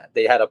learned that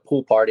they had a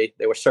pool party.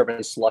 They were serving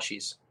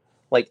slushies.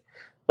 Like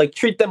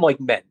treat them like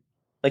men.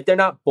 Like they're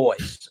not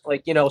boys.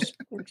 Like,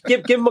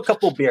 give them a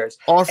couple beers.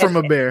 All from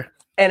a bear.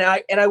 And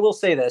I will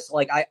say this,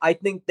 like I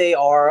think they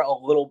are a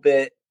little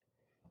bit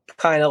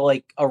kind of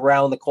like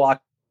around the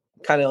clock,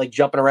 kind of like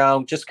jumping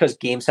around just because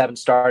games haven't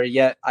started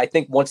yet. I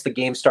think once the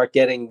games start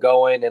getting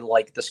going and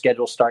like the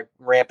schedule start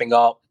ramping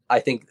up, I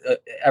think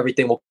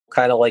everything will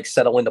kind of like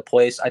settle into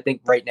place. I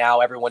think right now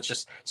everyone's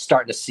just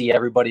starting to see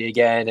everybody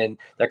again, and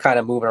they're kind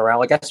of moving around.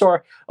 Like I saw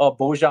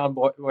Bojan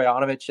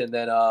Bojanovic and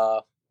then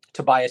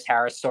Tobias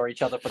Harris saw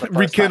each other for the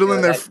first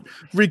time.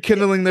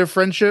 Rekindling their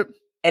friendship.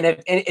 And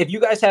if you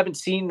guys haven't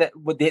seen that,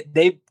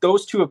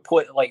 those two have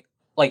put like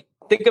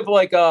think of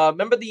like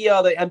remember the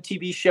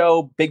MTV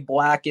show Big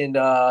Black and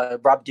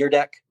Rob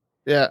Dyrdek?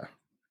 Yeah.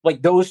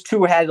 Like those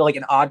two had like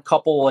an odd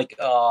couple like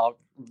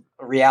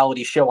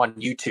reality show on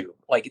YouTube.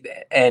 Like,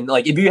 and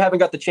like if you haven't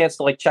got the chance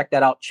to like check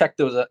that out, check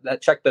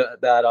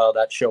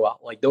that show out.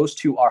 Like those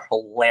two are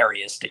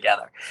hilarious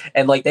together,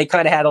 and like they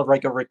kind of had a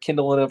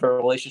rekindling of a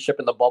relationship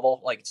in the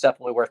bubble. Like it's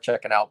definitely worth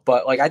checking out.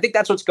 But like I think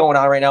that's what's going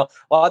on right now.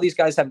 A lot of these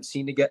guys haven't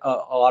seen to get a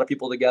lot of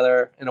people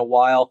together in a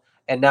while.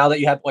 And now that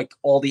you have like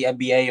all the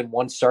NBA in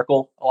one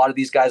circle, a lot of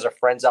these guys are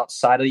friends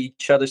outside of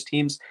each other's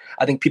teams.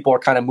 I think people are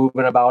kind of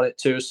moving about it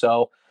too.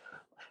 So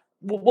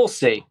we'll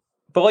see.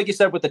 But like you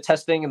said, with the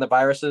testing and the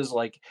viruses,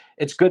 like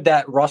it's good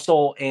that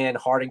Russell and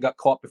Harden got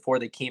caught before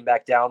they came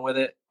back down with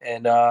it.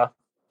 And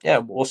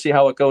we'll see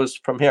how it goes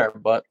from here.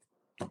 But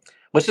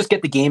let's just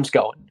get the games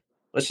going.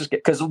 Let's just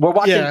get, because we're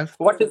watching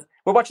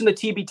the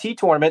TBT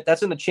tournament.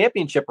 That's in the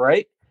championship,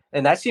 right?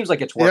 And that seems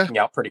like it's working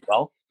out pretty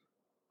well.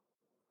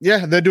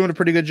 Yeah, they're doing a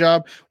pretty good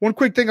job. One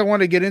quick thing I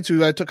wanted to get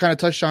into, I kind of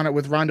touched on it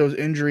with Rondo's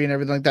injury and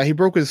everything like that. He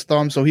broke his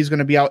thumb, so he's going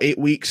to be out 8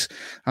 weeks.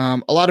 A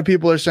lot of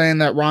people are saying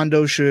that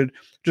Rondo should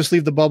just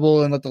leave the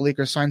bubble and let the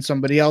Lakers sign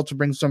somebody else or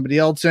bring somebody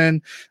else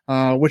in,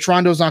 which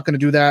Rondo's not going to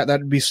do that. That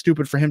would be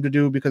stupid for him to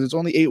do because it's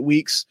only 8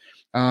 weeks.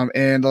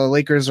 And the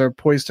Lakers are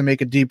poised to make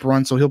a deep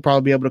run, so he'll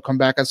probably be able to come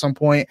back at some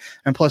point.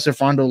 And plus,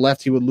 if Rondo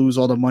left, he would lose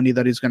all the money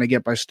that he's going to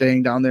get by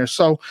staying down there.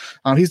 So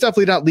he's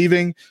definitely not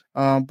leaving.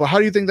 But how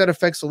do you think that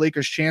affects the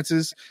Lakers'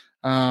 chances?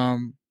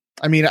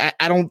 I mean,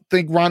 I don't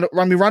think Rondo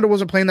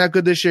wasn't playing that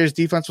good this year. His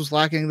defense was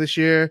lacking this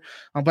year.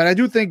 But I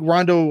do think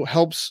Rondo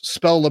helps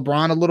spell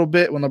LeBron a little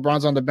bit when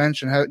LeBron's on the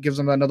bench and gives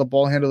him another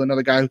ball handle,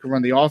 another guy who can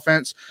run the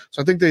offense.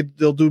 So I think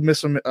they'll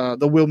miss him.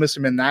 They will miss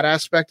him in that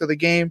aspect of the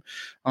game.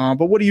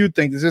 But what do you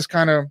think? Does this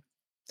kind of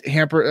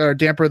hamper or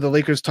damper the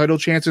Lakers' title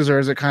chances, or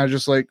is it kind of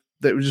just like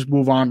they would just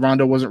move on?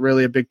 Rondo wasn't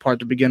really a big part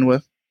to begin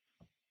with.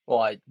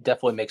 Well, it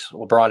definitely makes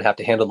LeBron have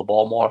to handle the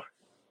ball more.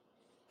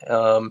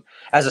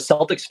 As a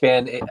Celtics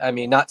fan, I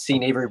mean, not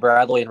seeing Avery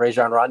Bradley and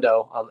Rajon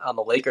Rondo on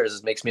the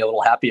Lakers makes me a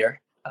little happier.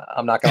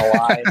 I'm not gonna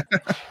lie,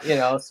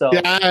 So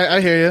yeah,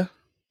 I hear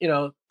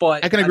you.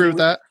 But I can agree with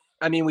that.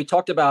 I mean, we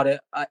talked about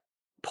it.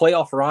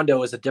 Playoff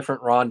Rondo is a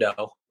different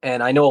Rondo,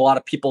 and I know a lot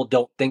of people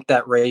don't think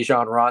that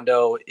Rajon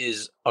Rondo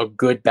is a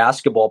good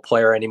basketball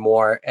player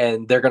anymore,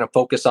 and they're going to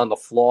focus on the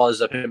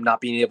flaws of him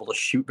not being able to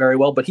shoot very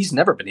well. But he's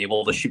never been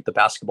able to shoot the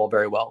basketball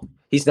very well.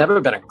 He's never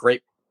been a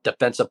great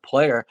defensive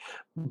player,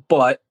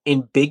 but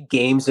in big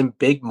games and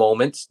big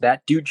moments,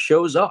 that dude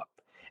shows up.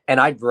 And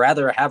I'd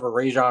rather have a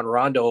Rajon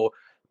Rondo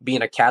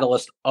being a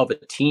catalyst of a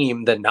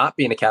team than not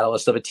being a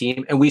catalyst of a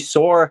team. And we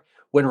saw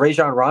when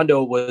Rajon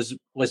Rondo was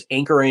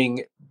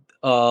anchoring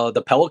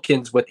the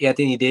Pelicans with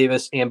Anthony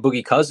Davis and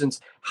Boogie Cousins,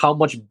 how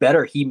much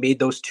better he made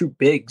those two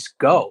bigs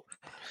go.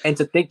 And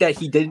to think that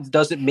he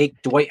doesn't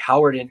make Dwight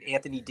Howard and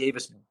Anthony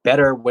Davis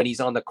better when he's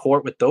on the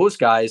court with those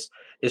guys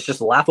is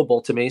just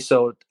laughable to me.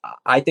 So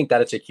I think that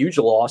it's a huge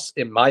loss,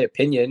 in my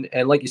opinion.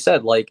 And like you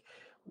said, like,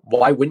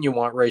 why wouldn't you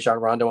want Rajon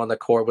Rondo on the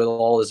court with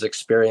all his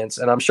experience?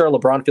 And I'm sure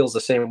LeBron feels the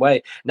same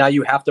way. Now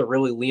you have to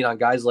really lean on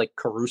guys like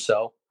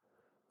Caruso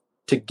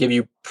to give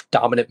you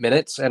dominant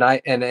minutes, and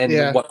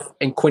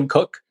Quinn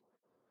Cook.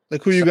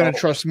 Like, who are you going to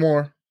trust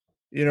more?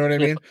 You know what I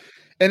mean?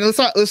 And let's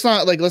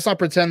not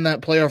pretend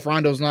that playoff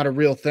Rondo is not a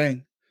real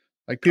thing.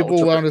 Like,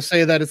 people want to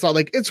say that it's not.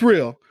 Like, it's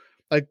real.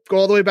 Like, go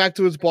all the way back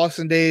to his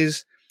Boston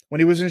days when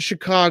he was in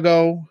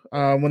Chicago,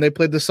 when they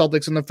played the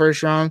Celtics in the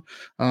first round.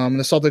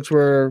 The Celtics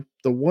were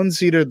the one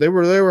seeder. They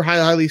were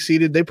highly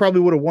seeded. They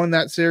probably would have won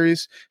that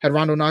series had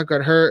Rondo not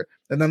got hurt.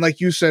 And then, like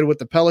you said, with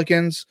the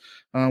Pelicans,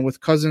 with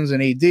Cousins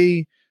and AD,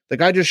 the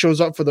guy just shows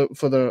up for the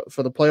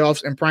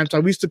playoffs in prime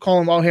time. We used to call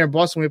him out here in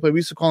Boston when we played. We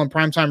used to call him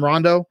primetime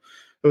Rondo.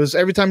 It was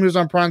every time he was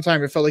on prime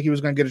time, it felt like he was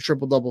going to get a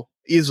triple double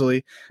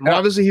easily. And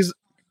obviously,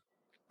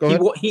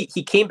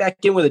 he came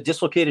back in with a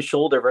dislocated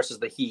shoulder versus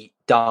the Heat,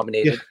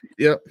 dominated.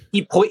 Yeah.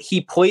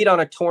 He played on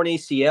a torn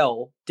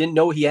ACL. Didn't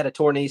know he had a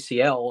torn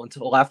ACL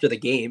until after the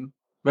game.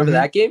 Remember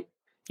that game?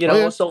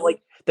 So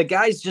like the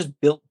guy's just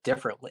built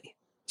differently.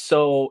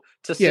 So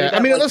to say Yeah,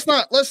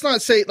 that, let's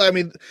not say.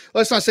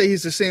 Let's not say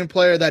he's the same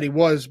player that he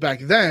was back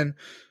then.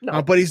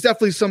 no. But he's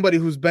definitely somebody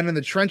who's been in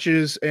the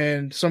trenches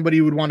and somebody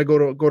you would want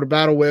to go to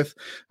battle with.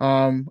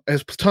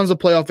 Has tons of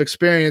playoff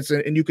experience,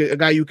 and a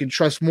guy you can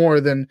trust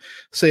more than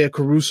say a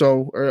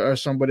Caruso or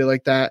somebody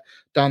like that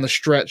down the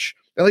stretch.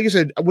 And like you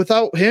said,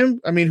 without him,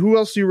 who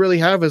else do you really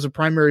have as a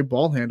primary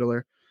ball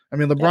handler?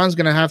 LeBron's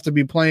going to have to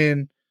be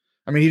playing.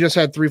 He just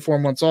had 3-4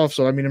 months off,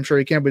 so I'm sure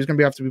he can, but he's going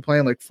to have to be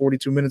playing like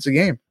 42 minutes a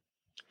game.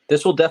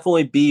 This will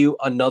definitely be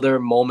another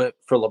moment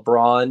for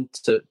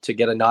LeBron to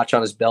get a notch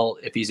on his belt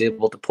if he's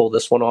able to pull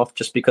this one off,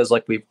 just because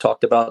like we've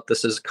talked about,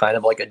 this is kind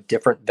of like a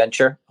different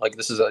venture. Like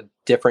this is a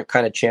different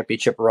kind of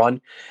championship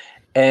run.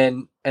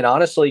 And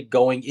honestly,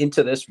 going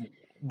into this,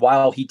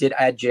 while he did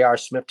add J.R.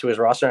 Smith to his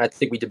roster, and I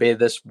think we debated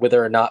this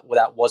whether or not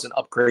that was an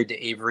upgrade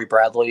to Avery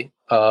Bradley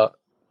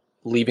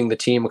leaving the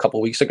team a couple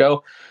of weeks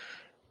ago,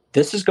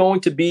 this is going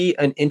to be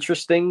an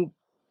interesting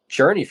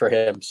journey for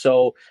him.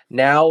 So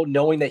now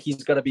knowing that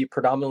he's going to be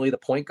predominantly the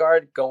point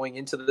guard going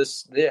into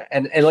this,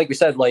 and like we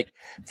said, like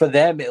for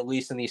them, at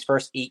least in these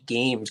first 8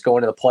 games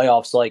going to the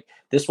playoffs, like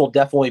this will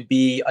definitely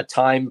be a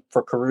time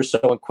for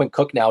Caruso and Quinn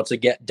Cook now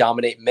to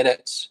dominate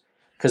minutes,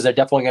 because they're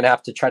definitely going to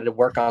have to try to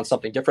work on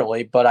something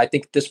differently. But I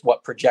think this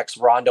what projects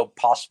Rondo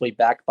possibly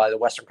back by the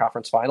Western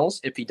Conference Finals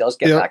if he does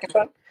get back in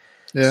time.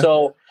 Yeah.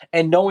 So,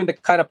 and knowing the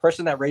kind of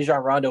person that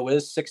Rajon Rondo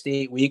is, 6 to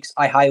 8 weeks,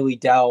 I highly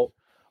doubt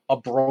a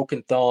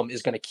broken thumb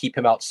is going to keep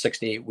him out 6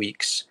 to 8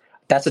 weeks.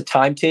 That's a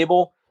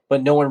timetable,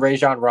 but knowing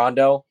Rajon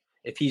Rondo,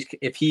 if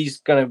he's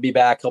going to be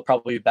back, he'll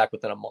probably be back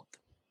within a month.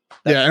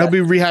 And he'll be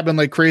rehabbing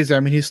like crazy.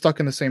 He's stuck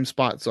in the same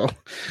spot, so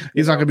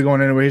he's not going to be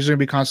going anywhere. He's going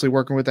to be constantly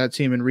working with that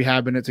team and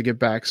rehabbing it to get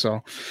back.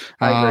 So,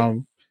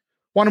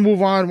 want to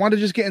move on. Want to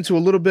just get into a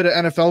little bit of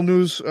NFL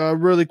news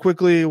really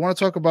quickly. I want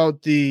to talk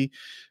about the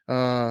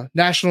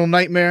national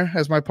nightmare,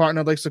 as my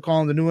partner likes to call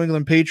them, the New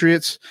England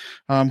Patriots,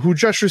 who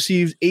just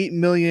received $8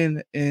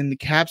 million in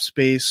cap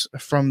space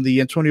from the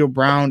Antonio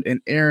Brown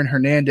and Aaron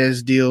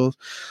Hernandez deal.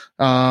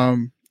 Yeah,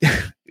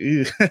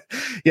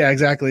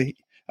 exactly.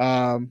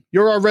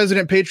 You're our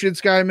resident Patriots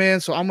guy,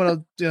 man, so I'm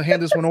gonna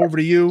hand this one over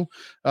to you.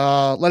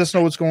 Let us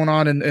know what's going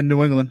on in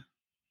New England.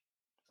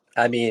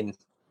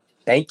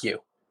 Thank you.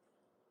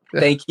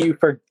 Thank you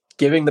for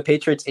giving the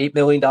Patriots $8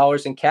 million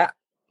in cap.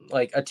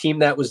 Like a team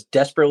that was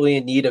desperately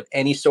in need of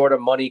any sort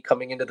of money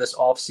coming into this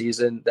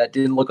offseason, that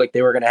didn't look like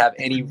they were going to have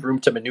any room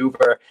to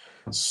maneuver,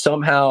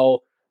 somehow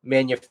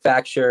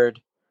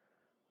manufactured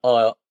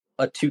a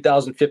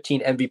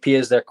 2015 MVP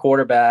as their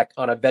quarterback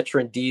on a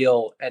veteran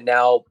deal. And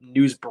now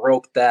news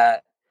broke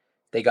that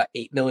they got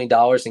 $8 million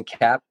in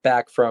cap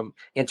back from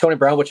Antonio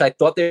Brown, which I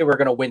thought they were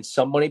going to win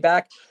some money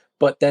back,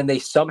 but then they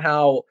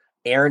somehow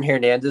Aaron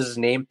Hernandez's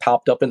name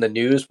popped up in the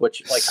news,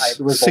 which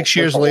was 6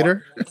 years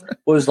later.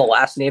 What was the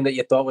last name that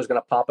you thought was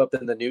going to pop up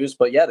in the news?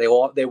 But yeah, they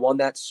won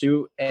that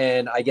suit,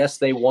 and I guess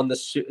they won the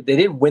suit. They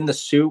didn't win the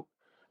suit.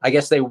 I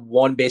guess they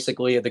won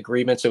basically the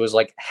agreements. It was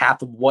like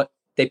half of what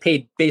they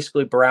paid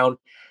basically Brown,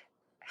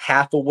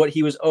 half of what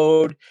he was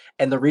owed,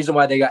 and the reason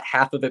why they got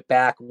half of it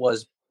back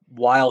was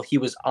while he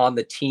was on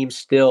the team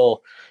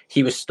still,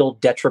 he was still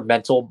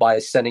detrimental by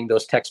sending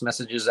those text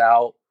messages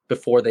out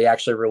before they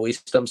actually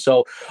released him.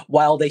 So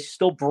while they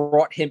still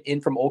brought him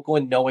in from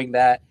Oakland, knowing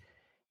that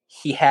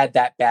he had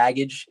that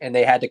baggage and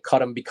they had to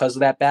cut him because of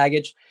that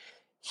baggage,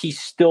 he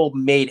still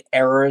made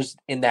errors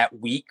in that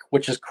week,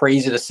 which is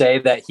crazy to say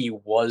that he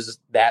was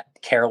that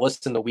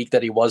careless in the week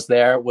that he was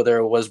there, whether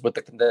it was with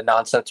the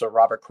nonsense of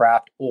Robert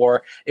Kraft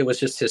or it was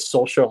just his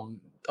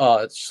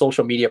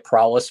social media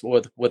prowess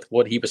with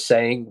what he was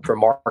saying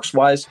remarks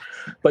wise.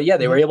 But yeah,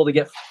 they were able to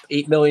get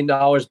 $8 million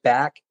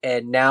back,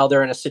 and now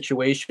they're in a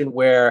situation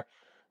where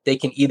they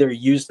can either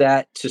use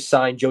that to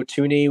sign Joe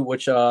Thuney,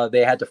 which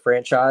they had to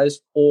franchise,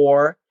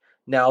 or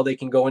now they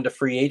can go into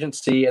free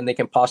agency and they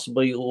can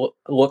possibly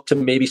look to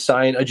maybe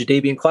sign a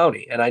Jadeveon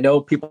Clowney. And I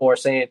know people are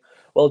saying,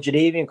 well,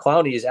 Jadeveon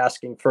Clowney is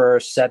asking for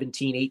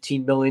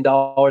 $17-18 million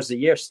a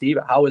year. Steve,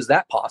 how is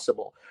that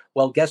possible?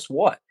 Well, guess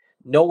what?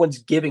 No one's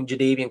giving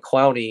Jadeveon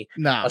Clowney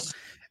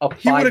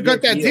he would have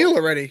got that deal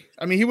already.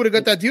 He would have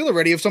got that deal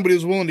already if somebody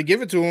was willing to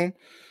give it to him.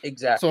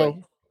 Exactly.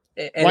 So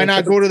why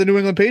not go to the New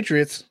England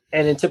Patriots?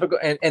 And in typical,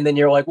 and then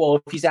you're like, well,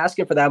 if he's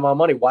asking for that amount of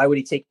money, why would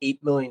he take $8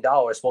 million?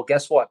 Well,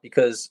 guess what?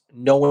 Because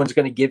no one's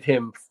going to give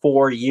him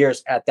 4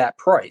 years at that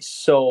price.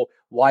 So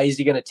why is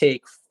he going to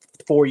take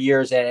 4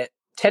 years at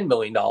 $10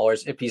 million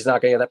if he's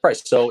not going to get that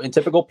price? So in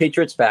typical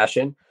Patriots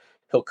fashion,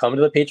 he'll come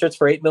to the Patriots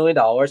for $8 million,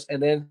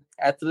 and then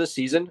after the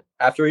season,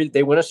 after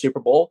they win a Super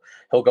Bowl,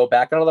 he'll go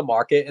back onto the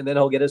market, and then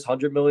he'll get his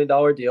 $100 million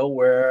deal,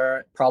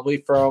 where probably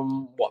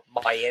from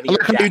Miami. I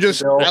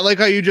like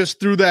how you just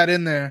threw that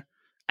in there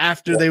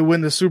after they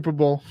win the Super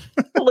Bowl.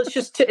 Well, it's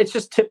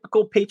just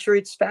typical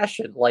Patriots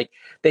fashion. Like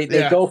they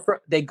go from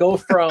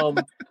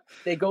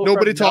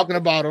nobody talking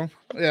about him.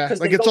 Yeah,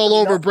 like it's all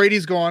over.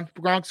 Brady's gone,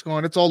 Gronk's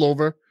gone. It's all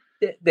over.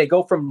 They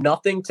go from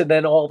nothing to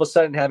then all of a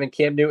sudden having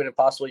Cam Newton and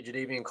possibly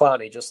Jadeveon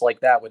Clowney just like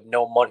that with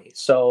no money.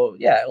 So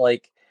yeah,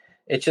 like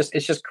it's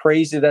just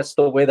crazy. That's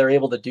the way they're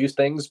able to do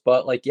things.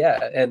 But like,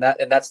 yeah, and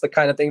that's the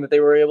kind of thing that they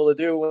were able to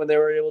do when they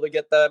were able to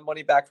get that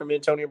money back from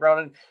Antonio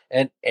Brown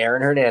and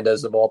Aaron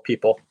Hernandez of all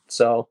people.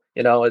 So,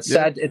 it's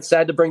sad. It's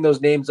sad to bring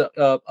those names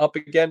up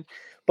again,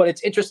 but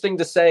it's interesting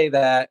to say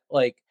that,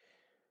 like,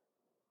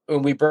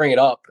 when we bring it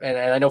up, and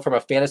I know from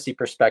a fantasy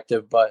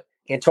perspective, but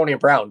Antonio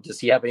Brown, does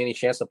he have any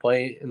chance to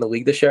play in the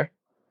league this year?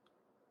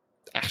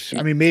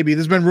 I mean, maybe.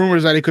 There's been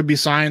rumors that he could be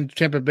signed.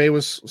 Tampa Bay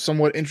was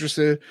somewhat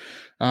interested,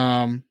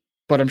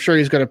 but I'm sure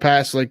he's going to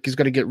pass. Like, he's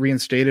going to get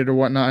reinstated or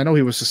whatnot. I know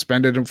he was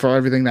suspended for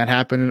everything that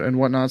happened and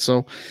whatnot.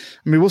 So,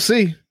 I mean, we'll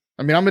see.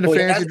 I mean, I'm in a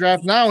fantasy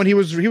draft now, and he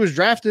was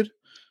drafted.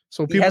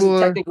 So people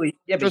are technically,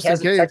 but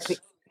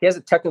he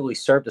hasn't technically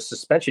served a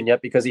suspension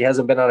yet because he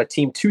hasn't been on a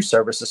team to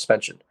serve a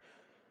suspension.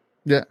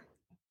 Yeah.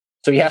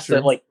 So he has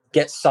to like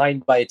get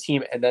signed by a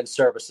team and then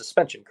serve a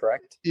suspension,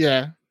 correct?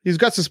 Yeah. He's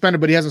got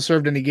suspended, but he hasn't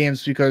served any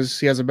games because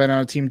he hasn't been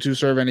on a team to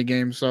serve any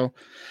games. So,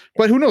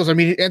 but who knows? I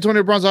mean,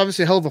 Antonio Brown's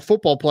obviously a hell of a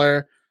football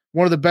player,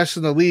 one of the best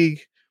in the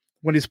league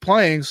when he's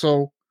playing.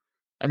 So,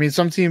 I mean,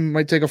 some team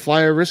might take a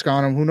flyer risk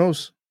on him. Who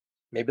knows?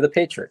 Maybe the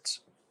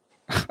Patriots.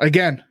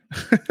 Again.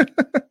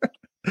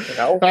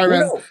 All right,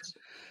 man. Knows?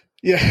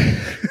 Yeah.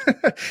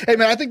 Hey,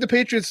 man, I think the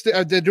Patriots,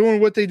 they're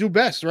doing what they do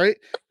best, right?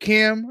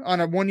 Cam on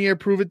a 1-year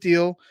prove-it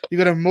deal. You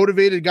got a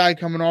motivated guy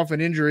coming off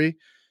an injury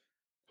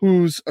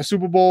who's a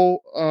Super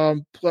Bowl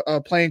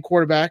playing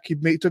quarterback.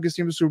 He took his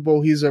team to Super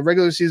Bowl. He's a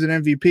regular season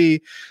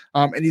MVP,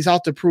 and he's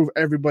out to prove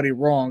everybody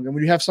wrong. And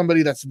when you have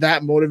somebody that's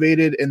that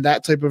motivated in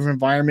that type of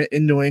environment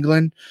in New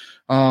England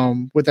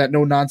with that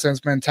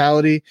no-nonsense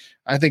mentality,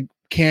 I think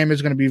Cam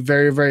is going to be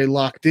very, very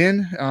locked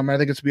in. I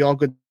think it's going to be all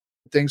good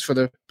things for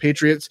the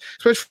Patriots,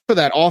 especially for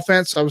that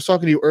offense. I was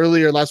talking to you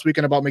earlier last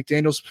weekend about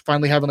McDaniels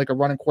finally having like a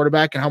running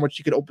quarterback and how much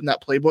he could open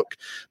that playbook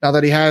now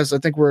that he has. I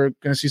think we're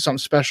going to see something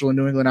special in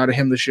New England out of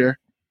him this year.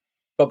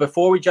 But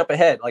before we jump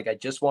ahead, like, I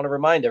just want to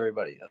remind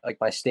everybody, like,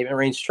 my statement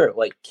rings true.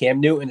 Like,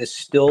 Cam Newton is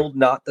still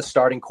not the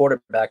starting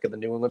quarterback of the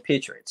New England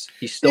Patriots.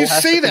 He still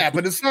has say that,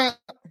 but it's not.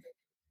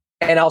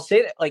 And I'll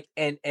say that, like,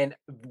 and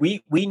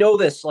we know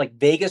this, like,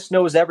 Vegas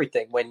knows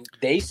everything. When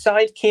they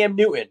signed Cam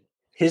Newton,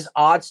 his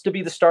odds to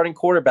be the starting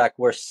quarterback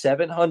were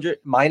 700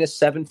 minus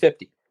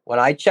 750. When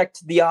I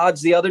checked the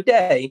odds the other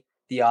day,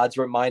 the odds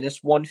were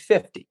minus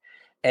 150.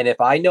 And if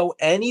I know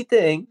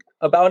anything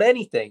about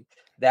anything,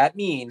 that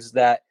means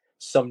that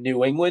some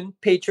New England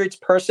Patriots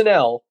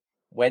personnel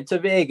went to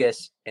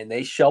Vegas and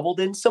they shoveled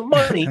in some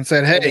money and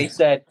said, "Hey," and they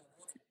said,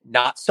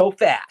 "Not so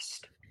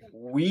fast.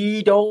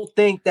 We don't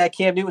think that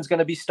Cam Newton's going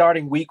to be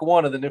starting week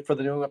 1 for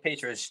the New England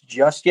Patriots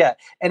just yet."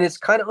 And it's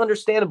kind of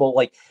understandable.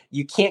 Like,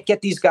 you can't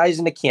get these guys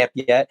into camp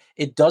yet.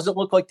 It doesn't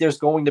look like there's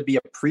going to be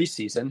a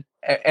preseason.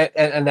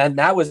 And then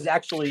that was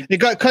actually, it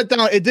got cut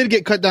down. It did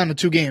get cut down to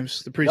 2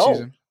 games, the preseason.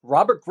 No,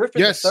 Robert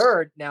Griffin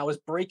III now is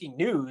breaking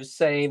news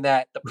saying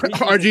that the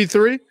preseason,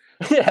 RG3?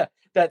 Yeah,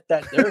 that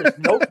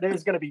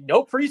there's going to be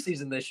no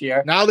preseason this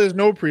year. Now there's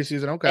no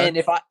preseason. Okay. And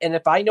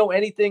if I know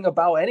anything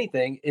about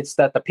anything, it's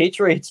that the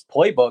Patriots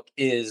playbook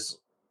is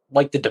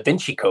like the Da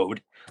Vinci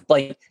Code.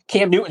 Like,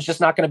 Cam Newton's just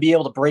not going to be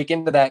able to break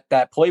into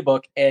that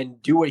playbook and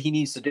do what he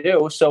needs to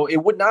do. So it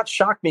would not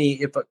shock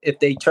me if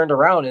they turned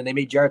around and they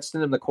made Jarrett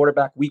Stidham the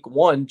quarterback week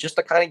 1 just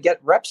to kind of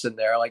get reps in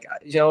there. Like,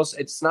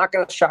 it's not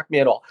going to shock me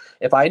at all.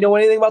 If I know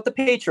anything about the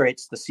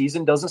Patriots, the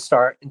season doesn't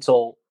start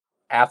until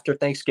after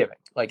Thanksgiving.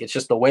 Like, it's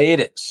just the way it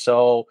is.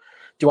 So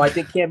do I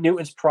think Cam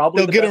Newton's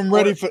probably they'll get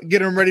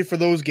him ready for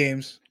those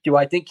games? Do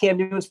I think Cam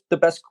Newton's the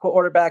best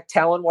quarterback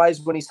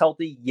talent-wise when he's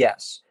healthy?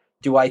 Yes.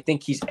 Do I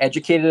think he's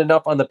educated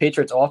enough on the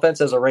Patriots offense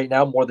as of right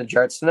now more than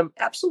Jarrett Stidham?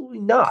 Absolutely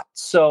not.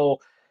 So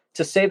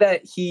to say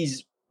that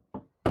he's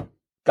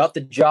got the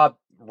job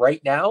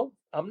right now,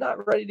 I'm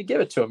not ready to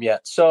give it to him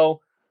yet.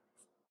 So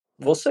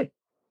we'll see.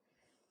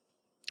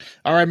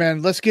 All right,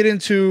 man. Let's get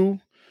into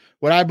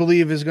what I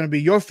believe is going to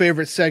be your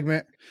favorite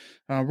segment.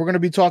 We're going to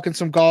be talking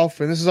some golf,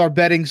 and this is our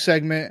betting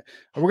segment.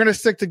 We're going to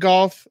stick to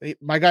golf.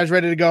 My guy's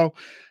ready to go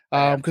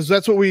because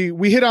that's what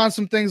we hit on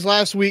some things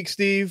last week,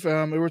 Steve.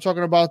 We were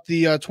talking about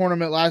the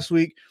tournament last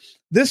week.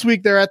 This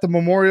week, they're at the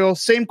Memorial,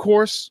 same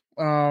course.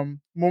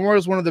 Memorial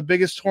is one of the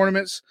biggest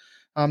tournaments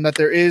that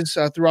there is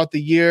throughout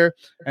the year,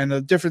 and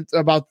the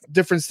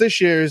difference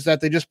this year is that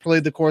they just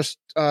played the course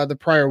the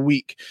prior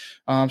week.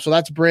 So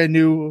that's brand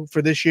new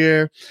for this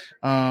year.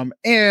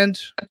 And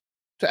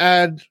to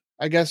add,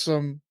 I guess,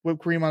 some whipped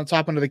cream on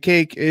top of the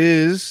cake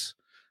is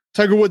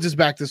Tiger Woods is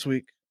back this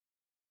week.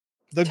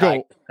 The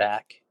GOAT.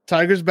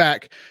 Tiger's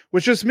back,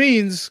 which just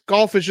means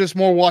golf is just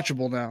more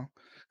watchable now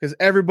because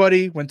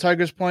everybody, when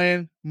Tiger's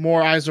playing,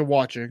 more eyes are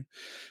watching.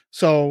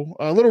 So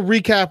a little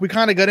recap. We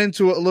kind of got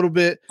into it a little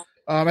bit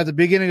at the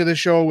beginning of the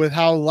show with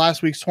how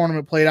last week's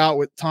tournament played out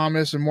with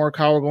Thomas and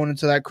Morikawa going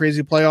into that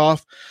crazy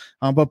playoff.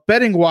 But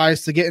betting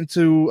wise, to get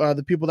into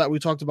the people that we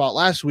talked about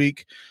last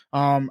week,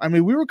 I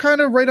mean, we were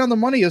kind of right on the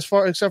money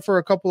except for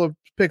a couple of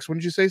picks. What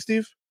did you say,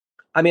 Steve?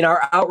 I mean,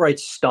 our outright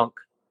stunk.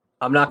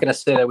 I'm not going to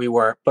say that we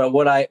weren't, but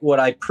what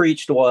I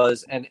preached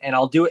was, and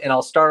I'll do it, and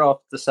I'll start off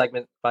the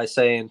segment by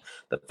saying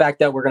the fact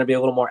that we're going to be a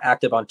little more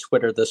active on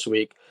Twitter this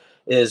week.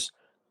 is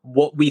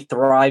what we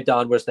thrived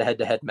on was the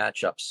head-to-head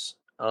matchups.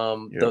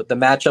 The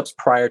matchups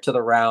prior to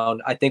the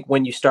round. I think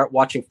when you start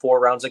watching 4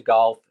 rounds of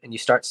golf and you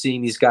start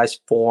seeing these guys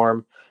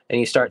form, and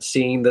you start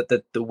seeing that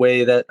the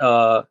way that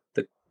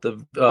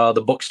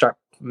the books start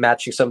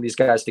matching some of these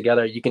guys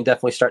together, you can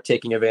definitely start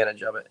taking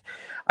advantage of it.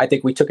 I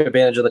think we took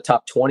advantage of the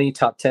top 20,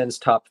 top 10s,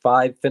 top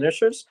 5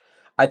 finishers.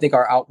 I think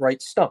our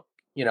outright stunk,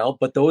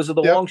 but those are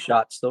the long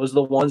shots. Those are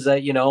the ones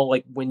that,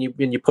 like when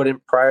you put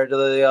in prior to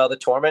the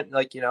tournament,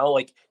 like,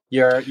 like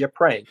you're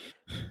praying.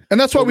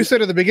 And that's what we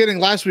said at the beginning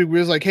last week. We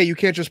was like, hey, you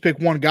can't just pick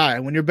one guy.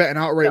 When you're betting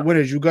outright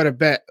winners, you got to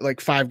bet like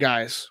 5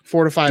 guys,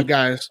 4 to 5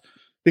 guys.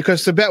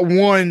 Because to bet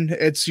one,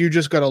 it's you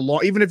just got a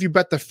long. Even if you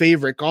bet the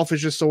favorite, golf is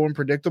just so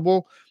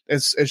unpredictable.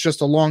 It's just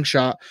a long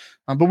shot.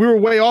 But we were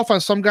way off on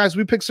some guys.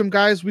 We picked some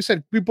guys. We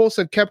both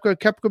said Koepka.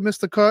 Koepka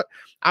missed the cut.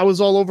 I was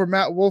all over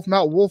Matt Wolff.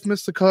 Matt Wolff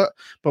missed the cut.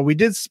 But we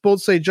did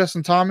both say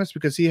Justin Thomas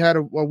because he had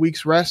a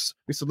week's rest.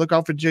 We said look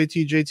out for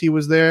JT. JT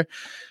was there.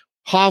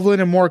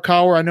 Hovland and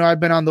Morikawa. I know I've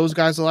been on those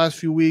guys the last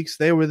few weeks.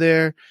 They were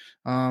there.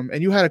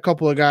 And you had a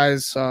couple of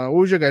guys. What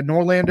was your guy?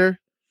 Norlander.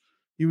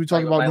 You were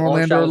talking about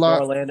Norlander a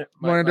lot.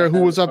 Norlander,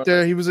 who was up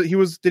there.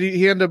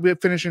 He ended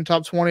up finishing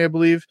top 20, I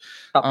believe.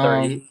 Top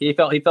 30. He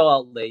fell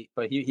out late,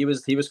 but he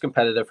was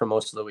competitive for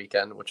most of the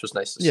weekend, which was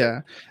nice to see.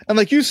 Yeah. And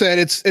like you said,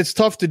 it's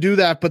tough to do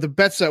that, but the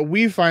bets that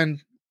we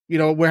find,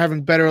 we're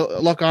having better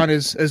luck on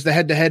is the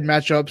head-to-head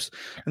matchups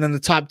and then the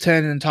top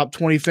 10 and top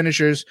 20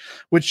 finishers,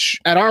 which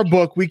at our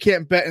book, we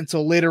can't bet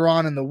until later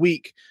on in the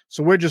week.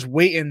 So we're just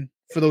waiting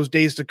for those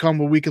days to come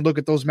where we can look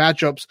at those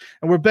matchups,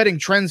 and we're betting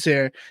trends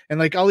here. And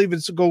like, I'll even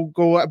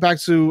go back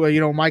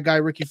to, my guy,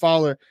 Ricky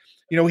Fowler.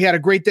 We had a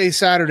great day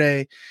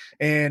Saturday,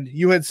 and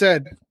you had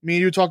said, me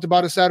and you talked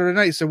about it Saturday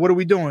night. You said, what are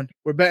we doing?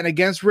 We're betting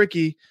against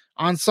Ricky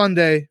on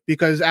Sunday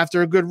because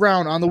after a good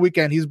round on the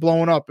weekend, he's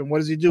blowing up. And what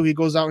does he do? He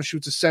goes out and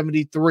shoots a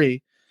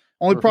 73.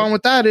 Only problem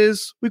with that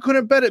is we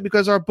couldn't bet it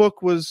because our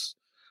book was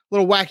a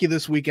little wacky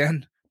this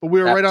weekend. But we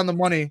were right on the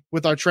money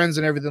with our trends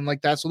and everything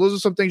like that. So those are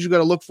some things you got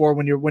to look for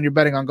when you're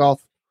betting on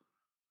golf.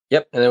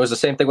 Yep, and it was the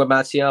same thing with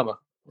Matsuyama.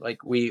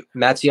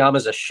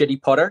 Matsuyama's a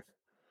shitty putter,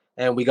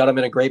 and we got him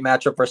in a great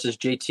matchup versus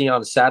JT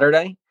on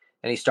Saturday,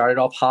 and he started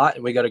off hot,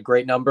 and we got a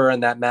great number in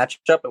that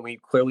matchup, and we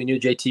clearly knew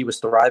JT was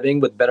thriving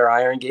with better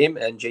iron game,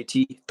 and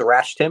JT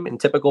thrashed him in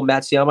typical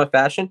Matsuyama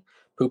fashion,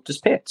 pooped his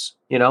pants,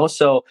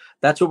 So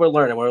that's what we're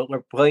learning. We're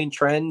playing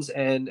trends,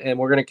 and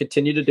we're going to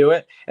continue to do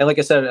it. And like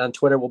I said, on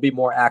Twitter, we'll be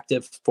more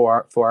active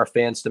for our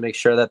fans to make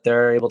sure that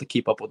they're able to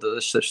keep up with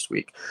this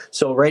week.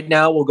 So right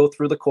now, we'll go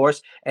through the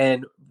course.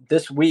 And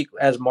this week,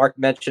 as Mark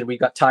mentioned, we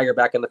got Tiger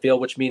back in the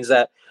field, which means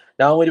that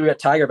not only do we got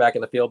Tiger back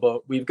in the field,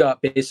 but we've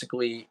got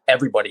basically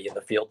everybody in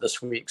the field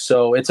this week.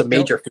 So it's a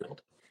major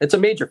field. It's a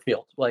major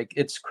field. Like,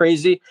 it's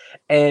crazy.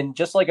 And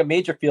just like a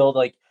major field,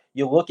 like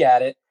you look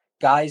at it,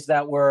 guys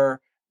that were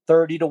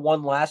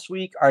 30-1 last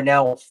week are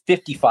now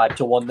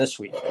 55-1 this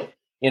week,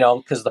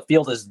 because the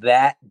field is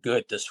that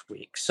good this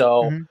week.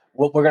 So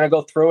we're going to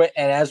go through it.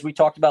 And as we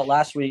talked about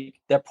last week,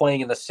 they're playing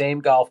in the same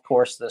golf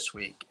course this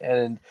week.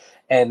 And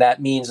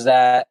that means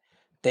that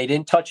they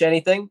didn't touch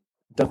anything.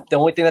 The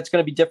only thing that's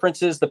going to be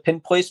different is the pin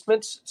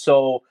placements.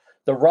 So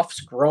the rough's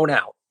grown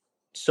out.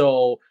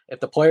 So if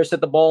the players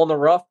hit the ball in the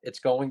rough, it's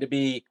going to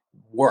be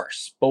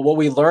worse. But what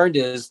we learned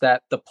is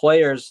that the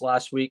players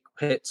last week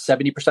hit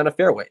 70% of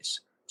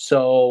fairways.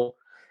 So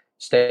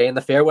stay in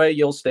the fairway,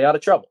 you'll stay out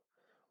of trouble.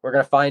 We're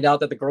going to find out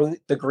that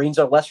the greens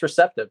are less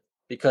receptive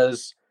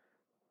because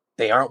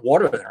they aren't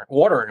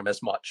watering them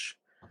as much.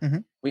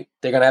 They're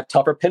going to have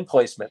tougher pin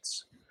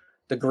placements.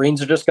 The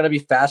greens are just going to be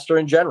faster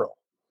in general.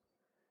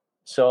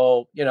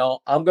 So,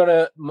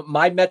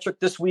 my metric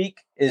this week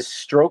is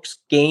strokes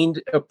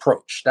gained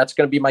approach. That's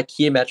going to be my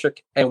key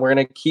metric. And we're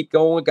going to keep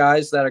going with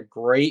guys that are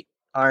great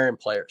iron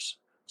players.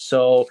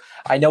 So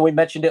I know we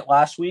mentioned it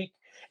last week.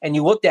 And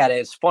you looked at it,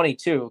 it's funny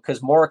too, because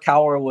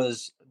Morikawa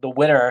was the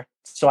winner.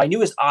 So I knew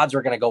his odds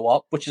were going to go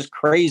up, which is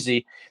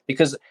crazy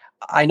because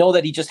I know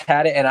that he just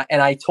had it.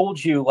 And I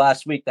told you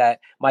last week that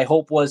my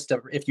hope was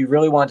to, if you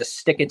really wanted to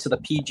stick it to the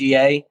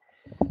PGA,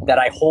 that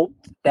I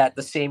hoped that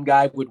the same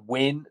guy would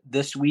win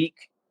this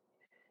week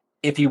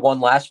if he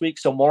won last week.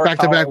 So Morikawa,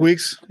 back-to-back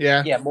weeks.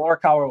 Yeah. Yeah.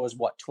 Morikawa was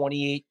what,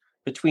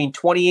 between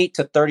 28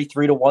 to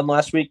 33-1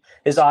 last week.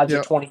 His odds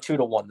are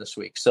 22-1 this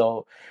week.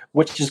 So,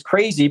 which is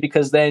crazy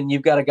because then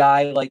you've got a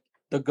guy like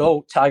the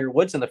GOAT, Tiger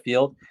Woods, in the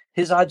field.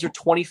 His odds are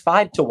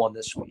 25-1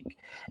 this week.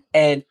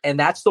 And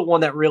that's the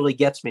one that really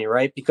gets me,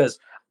 right? Because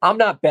I'm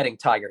not betting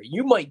Tiger.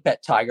 You might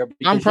bet Tiger.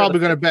 I'm probably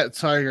going to bet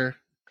Tiger.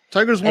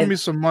 Tiger's won me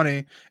some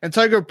money, and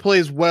Tiger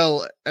plays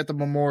well at the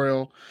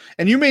Memorial.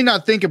 And you may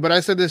not think it, but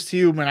I said this to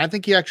you, man. I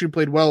think he actually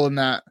played well in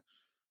that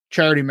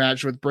charity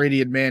match with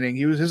Brady and Manning.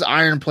 His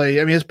iron play.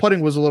 I mean, his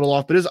putting was a little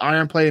off, but his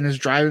iron play and his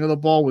driving of the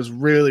ball was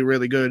really,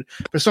 really good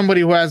for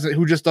somebody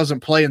who just doesn't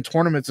play in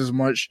tournaments as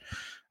much.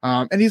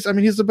 And he's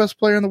the best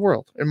player in the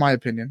world, in my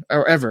opinion,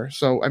 or ever.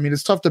 So, I mean,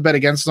 it's tough to bet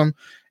against him.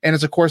 And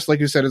it's a course, like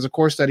you said, it's a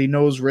course that he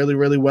knows really,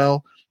 really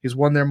well. He's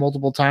won there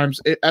multiple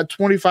times. At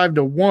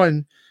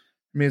 25-1,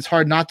 I mean, it's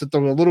hard not to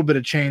throw a little bit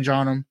of change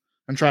on him.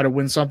 and try to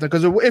win something.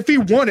 Because if he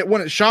won, it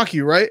wouldn't shock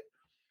you, right?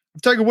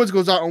 If Tiger Woods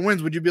goes out and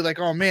wins, would you be like,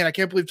 "Oh man, I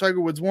can't believe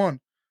Tiger Woods won"?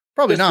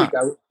 Probably not.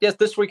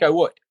 This week I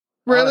would.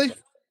 Really?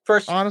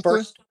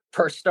 Honestly.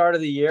 First start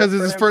of the year. Because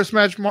it's his first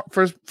match,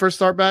 first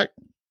start back.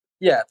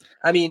 Yeah,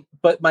 I mean,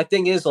 but my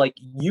thing is, like,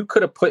 you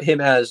could have put him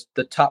as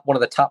one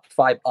of the top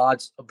 5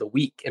 odds of the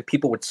week, and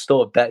people would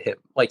still have bet him.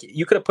 Like,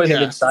 you could have put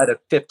him inside of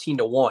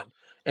 15-1,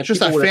 and just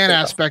that fan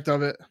aspect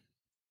of it.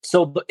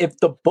 So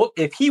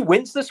if he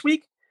wins this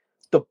week,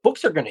 the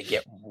books are going to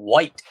get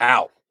wiped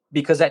out,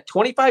 because at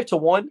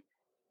 25-1,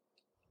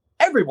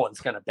 everyone's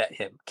going to bet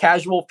him.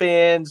 Casual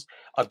fans,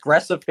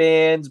 aggressive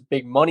fans,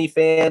 big money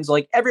fans,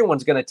 like,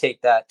 everyone's going to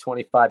take that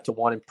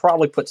 25-1 and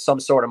probably put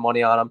some sort of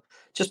money on him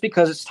just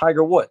because it's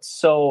Tiger Woods.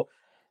 So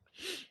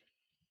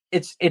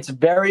it's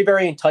very,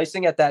 very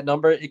enticing at that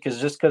number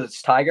because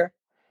it's Tiger.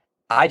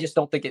 I just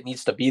don't think it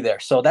needs to be there.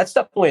 So that's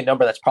definitely a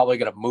number that's probably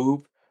going to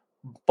move,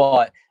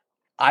 but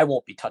I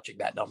won't be touching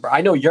that number.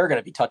 I know you're going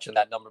to be touching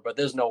that number, but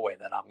there's no way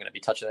that I'm going to be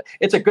touching it.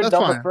 It's a good That's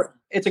number. fine.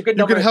 It's a good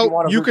number.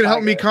 You can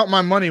help me count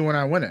my money when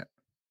I win it.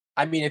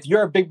 I mean, if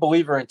you're a big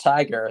believer in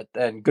Tiger,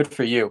 then good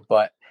for you.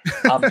 But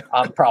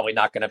I'm probably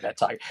not going to bet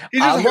Tiger.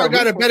 He's just a hard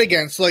guy to bet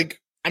against.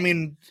 Like, I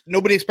mean,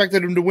 nobody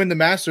expected him to win the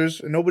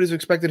Masters, and nobody's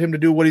expected him to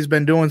do what he's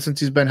been doing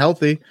since he's been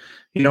healthy.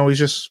 You know, he's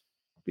just,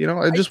 you know,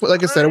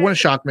 like I said, it wouldn't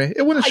shock me.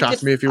 It wouldn't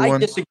shock me if he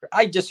won.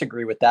 I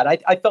disagree with that.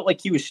 I felt like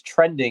he was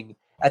trending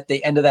at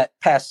the end of that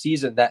past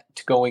season, that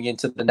going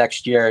into the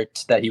next year,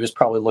 that he was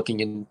probably looking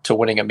into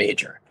winning a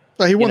major.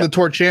 Well, he won the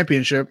Tour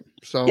Championship,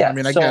 so yeah, I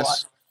mean, I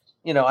guess.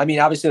 I mean,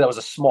 obviously that was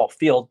a small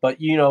field,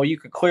 but you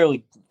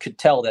could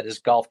tell that his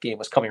golf game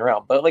was coming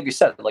around. But like we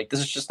said, like, this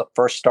is just the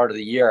first start of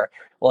the year.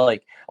 Well,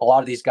 like, a lot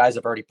of these guys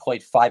have already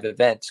played 5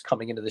 events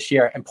coming into this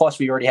year, and plus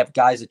we already have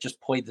guys that just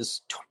played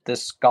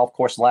this golf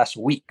course last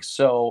week.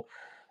 So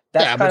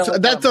that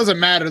doesn't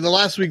matter. The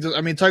last week,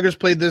 I mean, Tiger's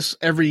played this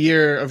every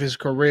year of his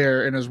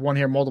career and has won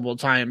here multiple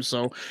times.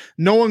 So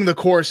knowing the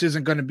course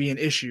isn't going to be an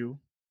issue.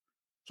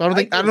 So I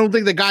don't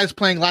think the guys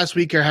playing last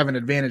week here have an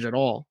advantage at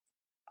all.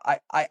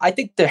 I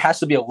think there has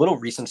to be a little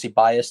recency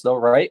bias, though,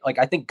 right? Like,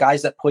 I think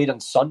guys that played on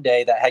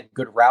Sunday that had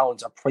good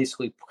rounds are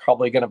basically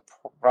probably going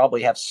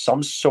to have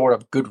some sort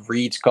of good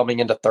reads coming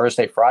into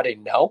Thursday, Friday.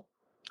 No?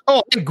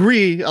 Oh, I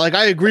agree. Like,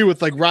 I agree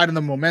with, like, riding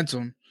the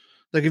momentum.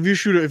 Like, if you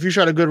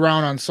shot a good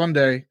round on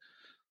Sunday,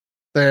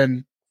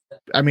 then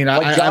I mean,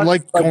 I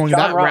like going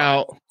that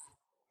route.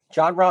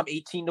 Jon Rahm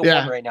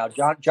 18-1 right now.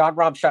 Jon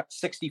Rahm shot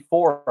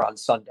 64 on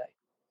Sunday.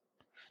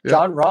 Yeah.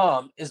 Jon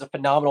Rahm is a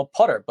phenomenal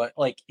putter, but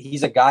like,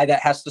 he's a guy that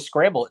has to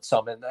scramble at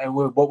some. And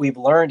what we've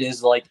learned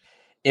is, like,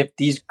 if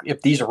these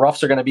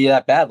roughs are going to be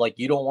that bad, like,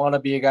 you don't want to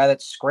be a guy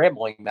that's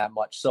scrambling that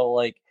much. So,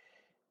 like,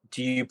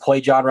 do you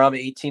play Jon Rahm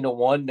at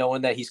 18-1,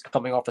 knowing that he's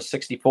coming off a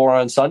 64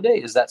 on Sunday?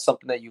 Is that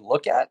something that you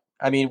look at?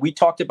 I mean, we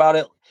talked about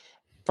it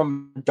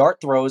from dart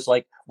throws.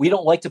 Like, we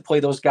don't like to play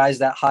those guys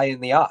that high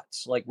in the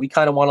odds. Like, we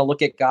kind of want to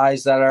look at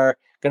guys that are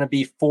going to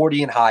be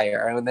 40 and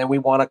higher, and then we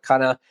want to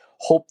kind of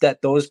hope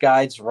that those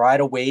guys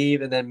ride a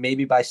wave, and then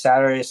maybe by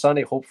Saturday or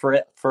Sunday hope for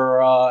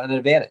an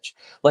advantage.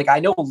 Like, I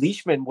know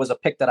Leishman was a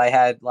pick that I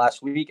had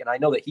last week, and I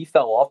know that he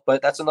fell off,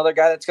 but that's another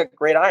guy that's got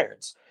great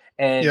irons.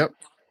 And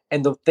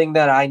And the thing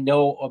that I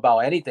know about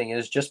anything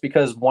is, just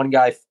because one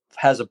guy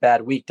has a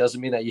bad week doesn't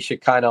mean that you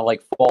should kind of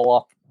like fall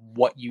off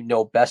what you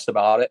know best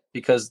about it,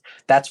 because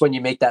that's when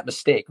you make that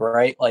mistake,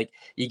 right? Like,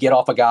 you get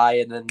off a guy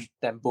and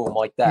then boom,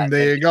 like that.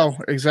 There you go.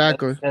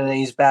 Exactly. And then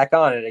he's back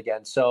on it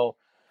again. So,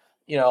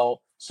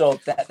 so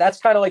that's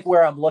kind of like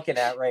where I'm looking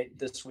at right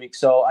this week.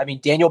 So, I mean,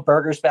 Daniel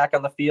Berger's back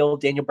on the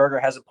field. Daniel Berger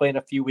hasn't played in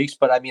a few weeks,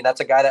 but I mean, that's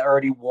a guy that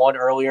already won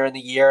earlier in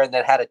the year and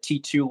then had a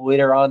T2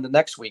 later on the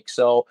next week.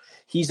 So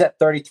he's at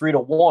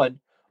 33-1.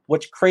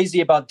 What's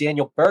crazy about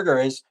Daniel Berger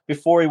is,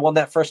 before he won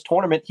that first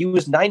tournament, he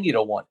was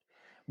 90-1,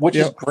 which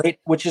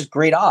is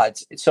great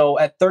odds. So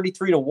at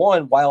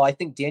 33-1, while I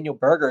think Daniel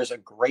Berger is a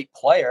great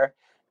player,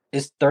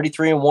 is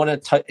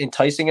 33-1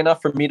 enticing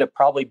enough for me to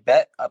probably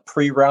bet a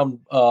pre-round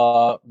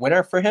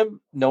winner for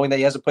him, knowing that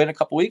he hasn't played in a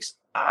couple weeks?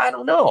 I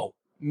don't know.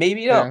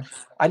 Maybe no. Yeah.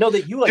 I know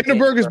that you like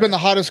Daniel Berger's been the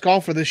hottest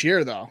golfer this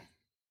year, though.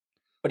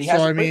 But he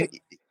hasn't. So, I mean,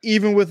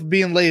 even with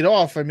being laid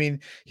off, I mean,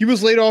 he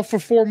was laid off for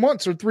 4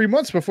 months or 3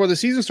 months before the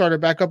season started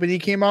back up, and he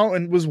came out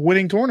and was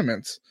winning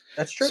tournaments.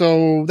 That's true.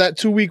 So that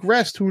 2-week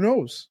rest, who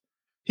knows?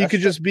 He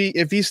could just be,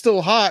 if he's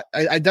still hot,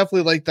 I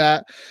definitely like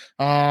that.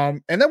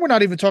 And then we're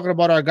not even talking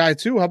about our guy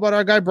too. How about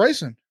our guy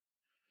Bryson?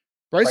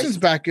 Bryson's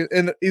back,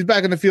 and he's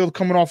back in the field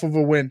coming off of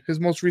a win. His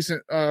most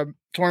recent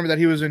tournament that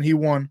he was in, he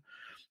won.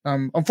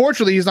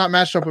 Unfortunately, he's not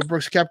matched up with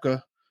Brooks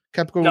Koepka.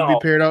 Koepka will be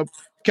paired up.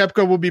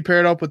 Koepka will be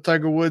paired up with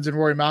Tiger Woods and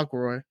Rory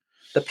McIlroy.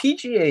 The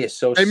PGA is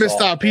so. They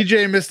missed out.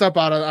 PGA missed out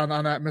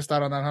on that. Missed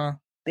out on that, huh?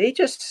 They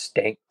just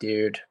stink,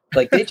 dude.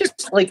 Like, they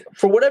just like,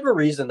 for whatever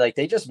reason, like,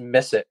 they just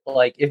miss it.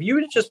 Like, if you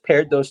would have just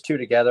paired those two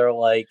together,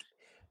 like,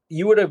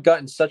 you would have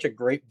gotten such a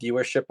great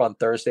viewership on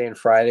Thursday and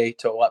Friday.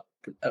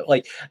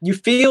 Like, you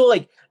feel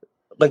like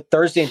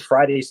Thursday and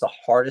Friday is the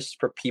hardest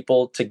for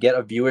people to get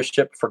a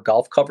viewership for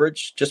golf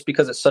coverage, just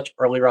because it's such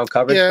early round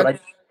coverage. Yeah.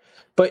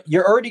 But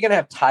you're already going to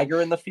have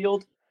Tiger in the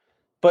field.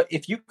 But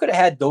if you could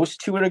have had those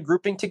two in a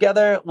grouping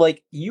together,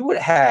 like you would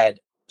have had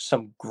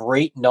some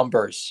great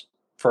numbers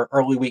for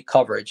early week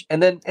coverage.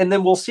 And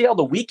then we'll see how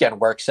the weekend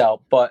works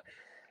out. But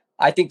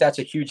I think that's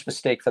a huge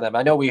mistake for them.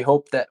 I know we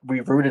hope that we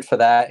rooted for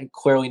that, and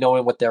clearly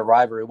knowing what their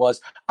rivalry was.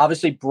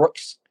 Obviously,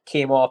 Brooks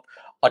came off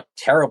a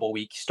terrible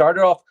week. He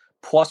started off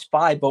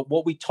 +5, but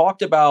what we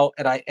talked about,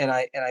 and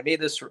I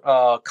made this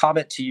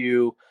comment to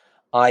you,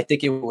 I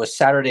think it was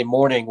Saturday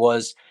morning,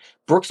 was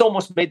Brooks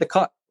almost made the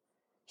cut.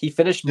 He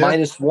finished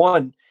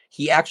 -1.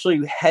 He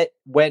actually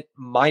went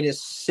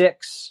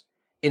 -6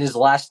 in his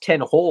last 10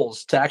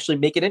 holes to actually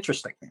make it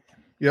interesting.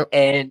 Yep.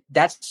 And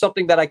that's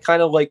something that I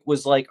kind of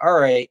was like, all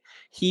right,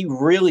 he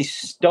really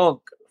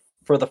stunk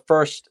for the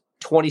first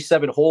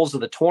 27 holes of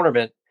the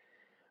tournament.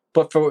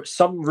 But for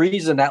some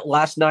reason, that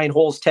last 9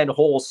 holes, 10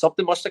 holes,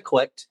 something must have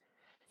clicked.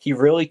 He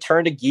really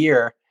turned a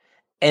gear.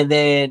 And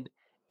then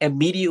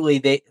immediately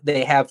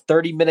they have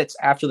 30 minutes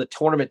after the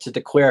tournament to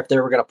declare if they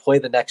were going to play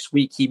the next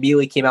week. He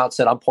immediately came out and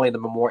said, I'm playing the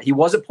Memorial. He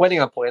wasn't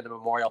planning on playing the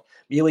Memorial.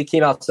 Immediately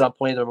came out and said, I'm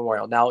playing the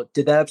Memorial. Now,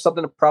 did that have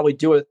something to probably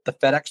do with the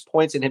FedEx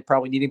points and him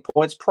probably needing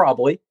points?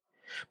 Probably.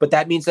 But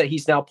that means that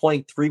he's now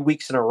playing 3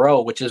 weeks in a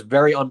row, which is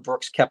very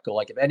un-Brooks Koepka.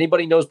 Like, if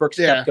anybody knows Brooks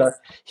Koepka,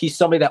 he's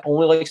somebody that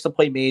only likes to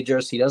play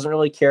majors. He doesn't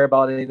really care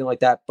about anything like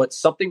that. But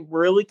something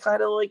really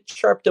kind of like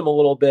chirped him a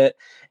little bit.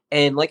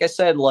 And like I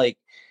said, like,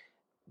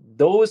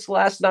 those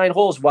last 9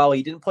 holes, while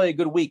he didn't play a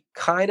good week,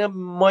 kind of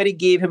might have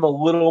gave him a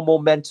little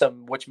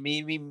momentum, which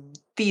made me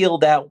feel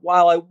that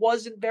while I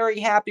wasn't very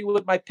happy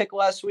with my pick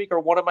last week, or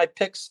one of my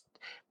picks,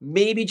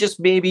 maybe, just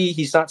maybe,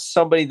 he's not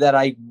somebody that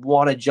I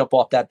want to jump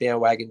off that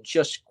bandwagon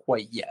just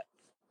quite yet.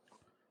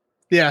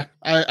 Yeah,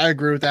 I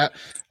agree with that.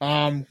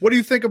 What do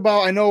you think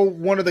about, I know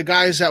one of the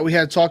guys that we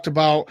had talked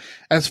about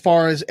as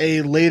far as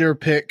a later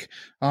pick,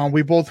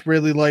 we both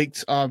really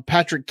liked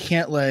Patrick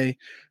Cantlay.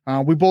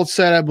 We both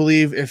said, I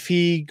believe, if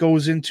he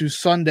goes into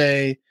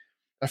Sunday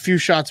a few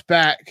shots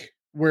back,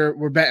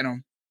 we're betting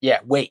him. Yeah,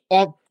 wait.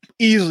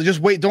 Easily. Just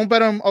wait. Don't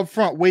bet him up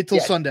front. Wait till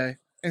Sunday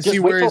and see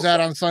where he's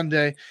at on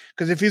Sunday.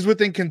 Because if he's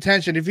within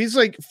contention, if he's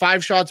like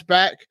 5 shots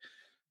back,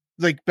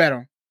 like, bet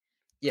him.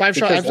 Yeah, 5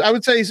 shots. I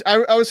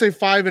would say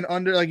 5 and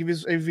under. Like,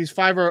 if he's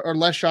 5 or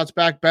less shots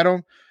back, bet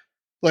him.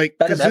 Like,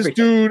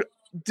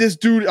 this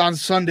dude on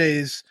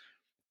Sundays,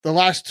 the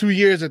last 2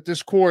 years at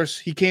this course,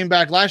 he came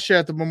back last year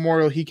at the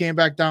Memorial. He came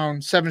back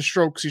down 7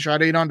 strokes. He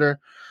shot 8 under,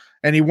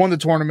 and he won the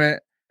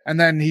tournament. And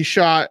then he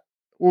shot,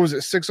 what was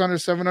it, 6 under,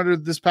 7 under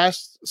this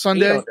past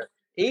Sunday?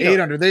 8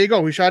 under. There you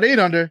go. He shot 8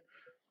 under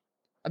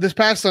this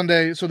past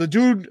Sunday. So the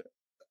dude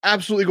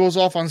absolutely goes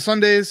off on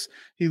Sundays.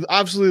 He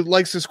absolutely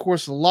likes this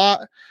course a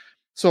lot.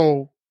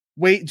 So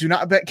wait, do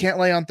not bet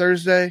Cantlay on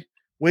Thursday.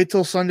 Wait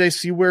till Sunday,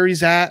 see where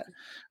he's at,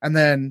 and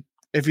then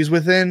if he's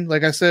within,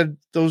 like I said,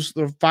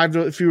 the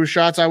 5 fewer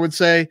shots, I would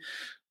say,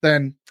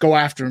 then go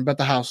after him, bet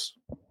the house.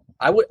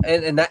 I would,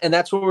 and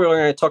that's what we're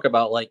going to talk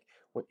about. Like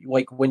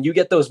when you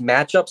get those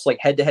matchups, like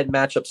head-to-head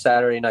matchups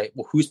Saturday night,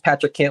 well, who's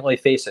Patrick Cantlay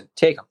facing?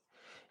 Take him.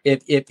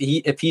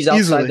 If he's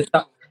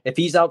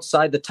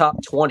outside the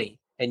top 20,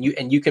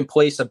 and you can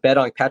place a bet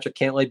on Patrick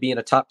Cantlay being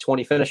a top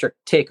 20 finisher,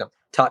 take him.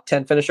 Top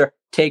 10 finisher,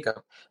 take him.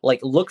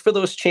 Like, look for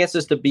those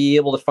chances to be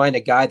able to find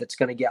a guy that's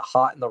going to get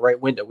hot in the right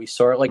window. We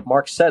saw it, like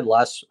Mark said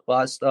last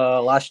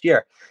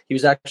year. He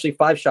was actually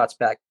 5 shots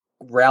back,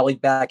 rallied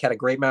back, had a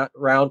great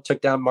round,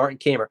 took down Martin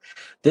Kamer.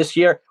 This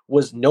year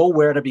was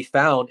nowhere to be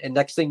found, and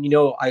next thing you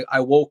know, I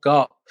woke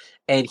up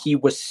and he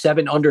was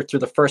 7 under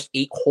through the first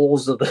 8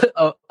 holes of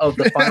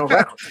the final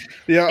round.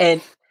 Yeah,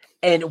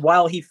 and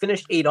while he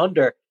finished 8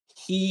 under,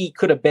 he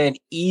could have been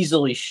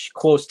easily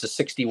close to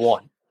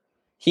 61.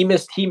 He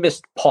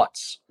missed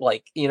putts,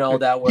 like,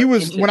 that were. He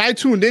was, when I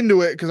tuned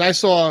into it, because I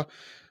saw,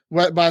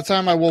 by the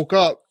time I woke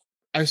up,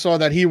 I saw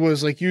that he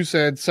was, like you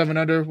said, 7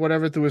 under,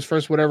 whatever, through his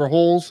first whatever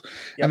holes.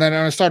 Yep. And then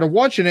when I started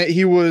watching it,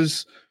 he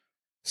was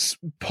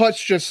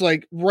putts just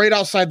like right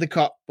outside the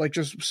cup, like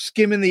just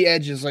skimming the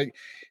edges. Like,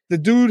 the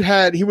dude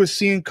he was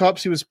seeing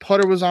cups. His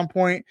putter was on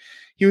point.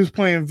 He was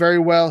playing very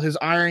well. His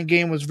iron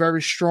game was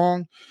very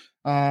strong.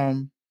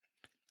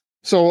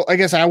 So I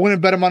guess I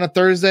wouldn't bet him on a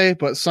Thursday,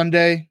 but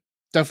Sunday,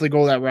 definitely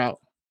go that route.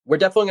 We're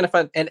definitely going to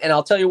find, and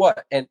I'll tell you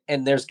what,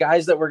 and there's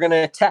guys that we're going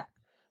to attack.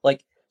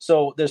 Like,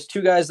 so there's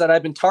 2 guys that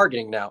I've been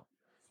targeting now.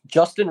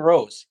 Justin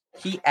Rose,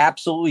 he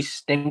absolutely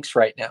stinks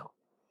right now.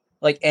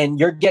 Like, and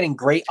you're getting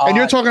great odds. And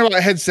you're talking about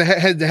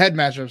head-to-head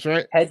matchups,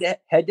 right?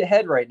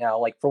 Head-to-head right now.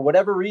 Like, for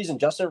whatever reason,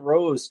 Justin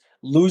Rose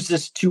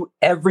loses to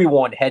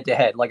everyone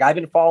head-to-head. Like, I've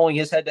been following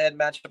his head-to-head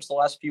matchups the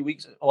last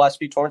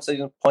few tournaments that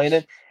he's been playing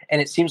in,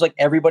 and it seems like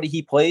everybody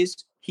he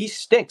plays, he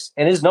stinks,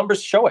 and his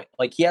numbers show it.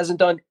 Like, he hasn't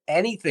done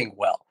anything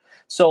well.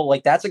 So,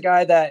 like, that's a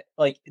guy that,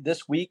 like,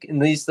 this week in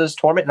this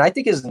tournament, and I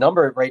think his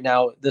number right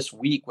now this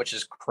week, which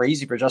is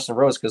crazy for Justin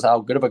Rose because how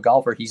good of a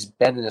golfer he's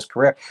been in his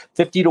career,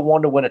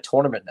 50-1 to win a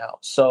tournament now.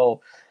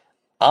 So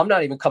I'm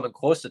not even coming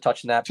close to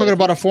touching that. Talking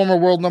about a former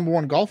world number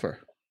 1 golfer.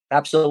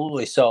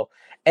 Absolutely. So,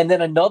 and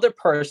then another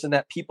person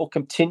that people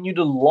continue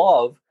to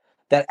love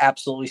that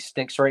absolutely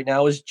stinks right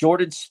now is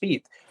Jordan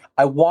Spieth.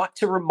 I want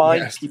to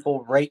remind Yes.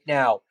 people right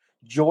now,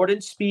 Jordan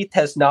Spieth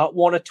has not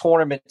won a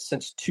tournament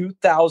since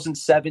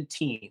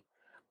 2017.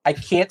 I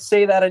can't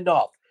say that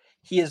enough.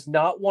 He has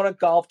not won a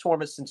golf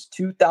tournament since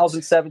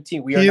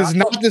 2017. He is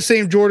not the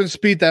same Jordan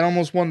Spieth that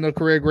almost won the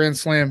career Grand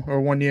Slam or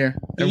 1 year.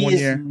 He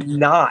is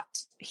not.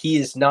 He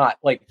is not.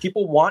 Like,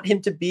 people want him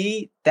to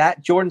be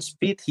that Jordan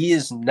Spieth. He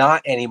is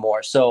not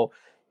anymore. So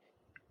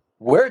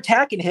we're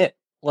attacking him.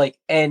 Like,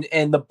 and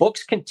the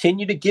books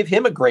continue to give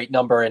him a great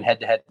number in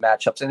head-to-head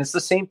matchups. And it's the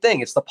same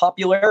thing. It's the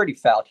popularity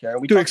factor.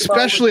 And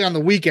especially on the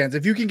weekends.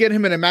 If you can get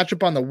him in a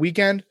matchup on the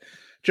weekend,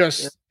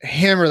 just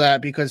hammer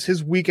that, because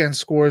his weekend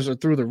scores are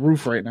through the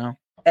roof right now.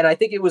 And I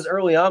think it was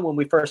early on when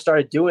we first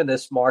started doing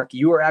this, Mark,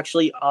 you were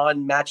actually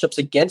on matchups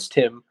against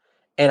him.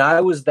 And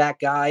I was that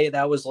guy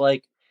that was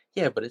like,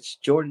 yeah, but it's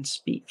Jordan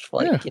Spieth.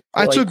 Like, yeah.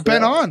 I took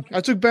Ben on.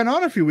 I took Ben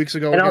on a few weeks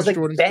ago. And I was like,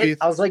 Spieth.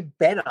 I was like,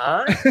 Ben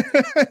on?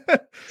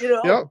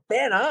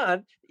 Ben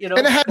on. And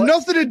it had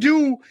nothing to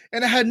do.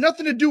 And it had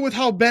nothing to do with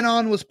how Ben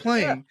on was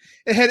playing.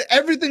 Yeah. It had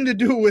everything to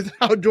do with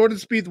how Jordan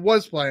Spieth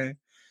was playing.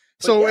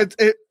 So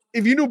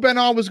if you knew Ben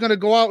on was going to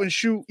go out and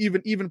shoot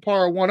even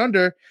par or 1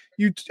 under,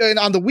 and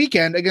on the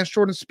weekend against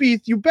Jordan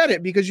Spieth, you bet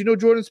it, because you know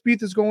Jordan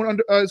Spieth is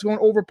going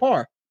over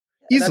par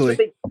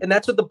easily. And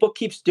that's what the book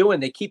keeps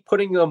doing. They keep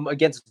putting them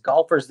against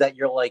golfers that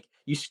you're like,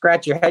 you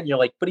scratch your head and you're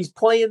like, but he's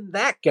playing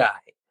that guy,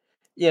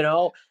 you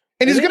know.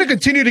 And he's going to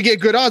continue to get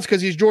good odds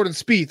because he's Jordan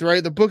Spieth,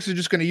 right? The books are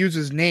just going to use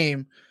his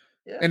name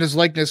and his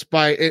likeness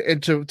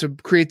to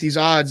create these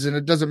odds, and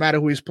it doesn't matter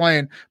who he's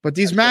playing. But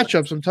these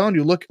matchups, I'm telling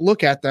you,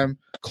 look at them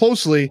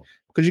closely,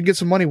 because you can get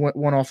some money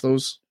won off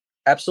those.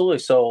 Absolutely.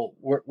 So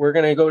we're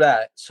going to go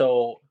that.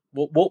 So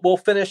we'll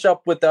finish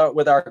up with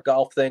our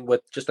golf thing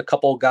with just a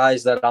couple of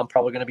guys that I'm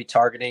probably going to be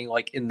targeting,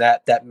 like in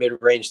that mid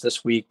range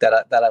this week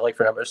that I like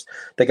for numbers.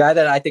 The guy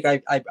that I think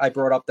I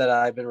brought up that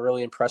I've been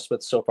really impressed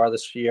with so far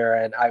this year,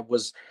 and I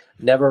was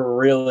never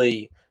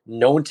really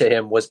known to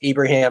him, was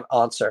Abraham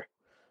Ancer.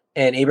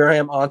 And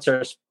Abraham Ancer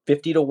is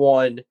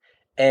 50-1,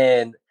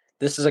 and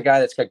this is a guy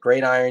that's got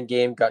great iron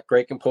game, got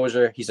great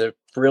composure. He's a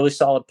really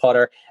solid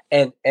putter.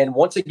 And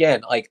once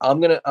again, like, I'm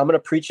gonna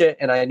preach it,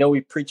 and I know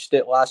we preached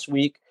it last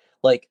week.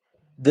 Like,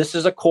 this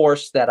is a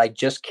course that I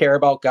just care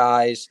about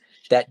guys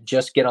that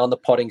just get on the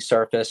putting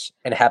surface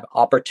and have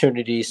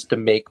opportunities to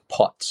make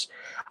putts.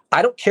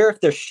 I don't care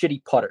if they're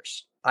shitty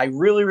putters. I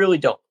really, really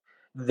don't.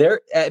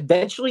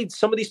 Eventually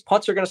some of these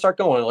putts are going to start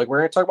going. Like, we're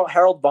going to talk about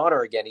Harold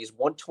Bonner again. He's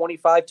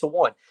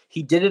 125-1.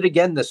 He did it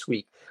again this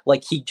week.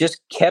 Like, he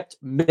just kept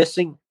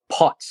missing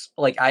putts.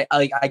 Like, I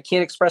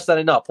can't express that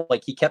enough.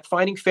 Like, he kept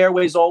finding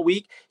fairways all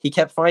week. He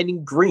kept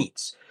finding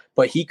greens,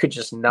 but he could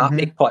just not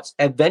make putts.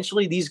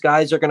 Eventually these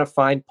guys are going to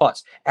find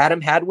putts.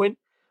 Adam Hadwin,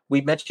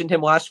 we mentioned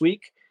him last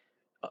week.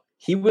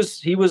 He was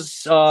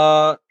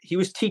T2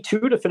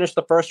 to finish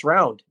the first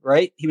round,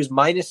 right? He was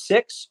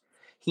 -6.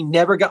 He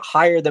never got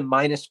higher than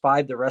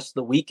 -5 the rest of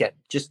the weekend.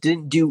 Just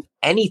didn't do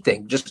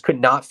anything. Just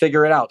could not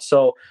figure it out.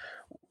 So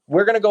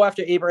we're going to go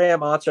after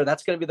Abraham Ancer.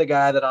 That's going to be the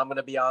guy that I'm going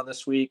to be on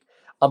this week.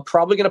 I'm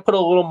probably going to put a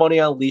little money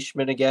on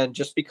Leishman again,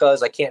 just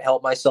because I can't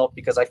help myself,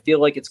 because I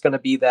feel like it's going to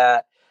be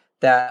that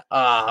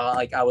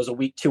like I was a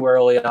week too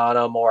early on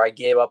him, or I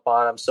gave up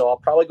on him. So I'll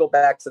probably go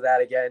back to that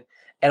again.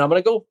 And I'm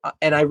going to go,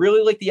 and I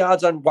really like the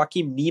odds on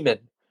Joaquin Niemann.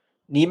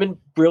 Niemann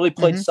really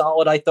played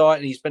solid, I thought,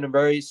 and he's been a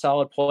very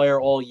solid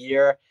player all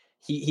year.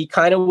 He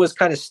was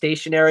kind of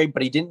stationary,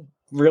 but he didn't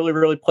really,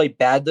 really play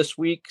bad this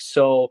week.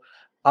 So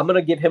I'm going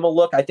to give him a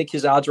look. I think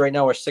his odds right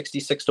now are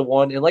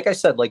 66-1. And like I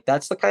said, like,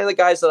 that's the kind of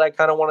guys that I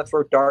kind of want to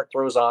throw dart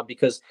throws on,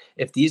 because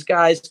if these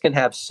guys can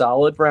have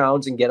solid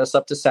rounds and get us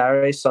up to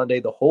Saturday,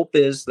 Sunday, the hope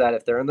is that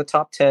if they're in the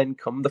top 10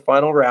 come the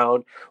final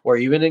round, or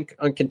even in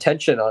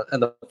contention in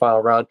the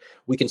final round,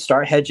 we can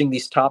start hedging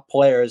these top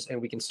players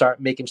and we can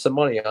start making some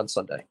money on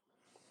Sunday.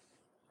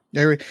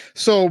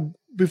 So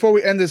before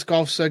we end this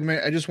golf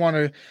segment, I just want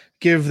to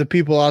give the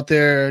people out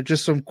there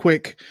just some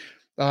quick,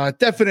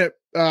 definite,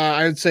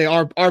 I would say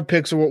our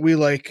picks are what we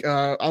like.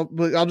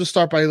 I'll just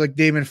start by like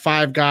naming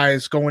 5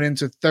 guys going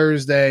into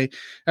Thursday.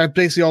 That's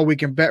basically all we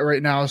can bet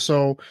right now.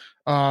 So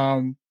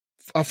 5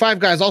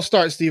 guys. I'll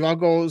start, Steve. I'll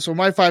go. So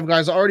my 5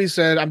 guys, I already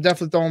said I'm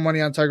definitely throwing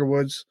money on Tiger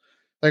Woods.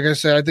 Like I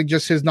said, I think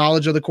just his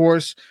knowledge of the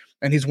course,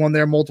 and he's won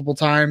there multiple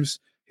times.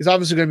 He's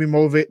obviously going to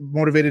be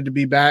motivated to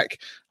be back.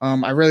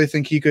 I really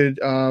think he could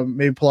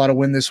maybe pull out a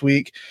win this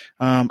week.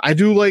 I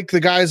do like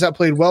the guys that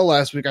played well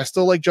last week. I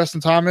still like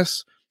Justin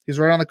Thomas. He's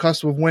right on the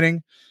cusp of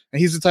winning, and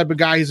he's the type of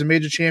guy. He's a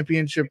major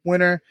championship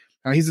winner.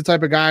 He's the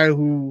type of guy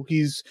who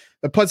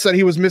the putts that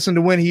he was missing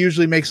to win, he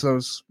usually makes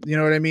those. You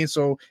know what I mean?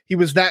 So he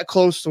was that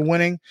close to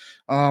winning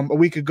a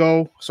week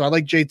ago. So I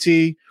like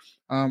JT.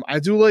 I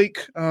do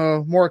like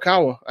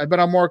Morikawa. I bet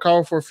on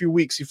Morikawa for a few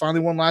weeks. He finally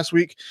won last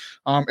week.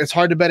 It's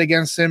hard to bet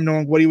against him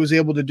knowing what he was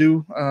able to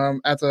do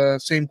at the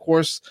same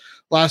course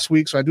last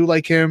week. So I do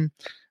like him.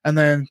 And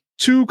then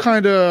 2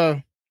 kind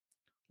of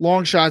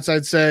long shots,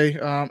 I'd say,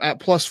 at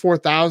plus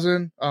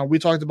 4,000. We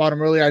talked about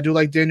him earlier. I do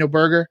like Daniel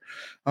Berger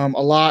a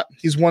lot.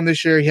 He's won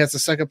this year. He has the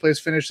second place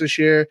finish this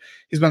year.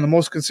 He's been the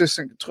most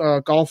consistent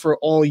golfer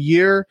all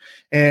year.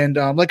 And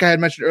like I had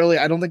mentioned earlier,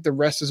 I don't think the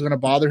rest is going to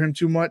bother him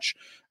too much.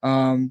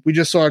 We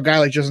just saw a guy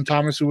like Justin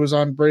Thomas who was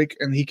on break,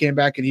 and he came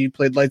back and he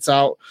played lights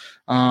out.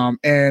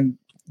 And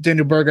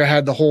Daniel Berger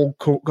had the whole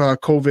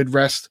COVID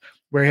rest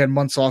where he had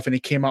months off, and he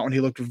came out and he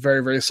looked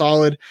very, very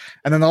solid.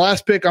 And then the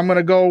last pick I'm going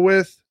to go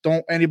with,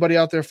 don't anybody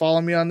out there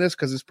follow me on this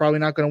because it's probably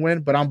not going to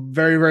win, but I'm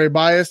very, very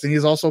biased, and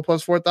he's also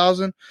plus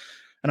 4,000.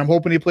 And I'm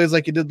hoping he plays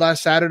like he did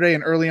last Saturday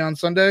and early on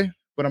Sunday,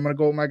 but I'm going to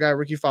go with my guy,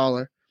 Ricky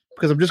Fowler,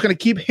 because I'm just going to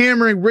keep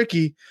hammering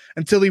Ricky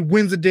until he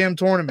wins the damn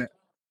tournament.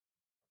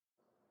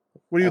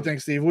 What do you think,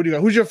 Steve? What do you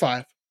got? Who's your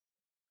 5?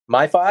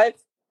 My 5?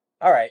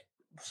 All right.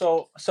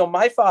 So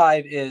my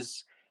 5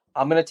 is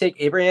I'm going to take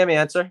Abraham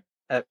Answer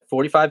at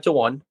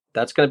 45-1.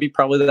 That's going to be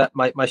probably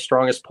my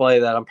strongest play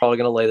that I'm probably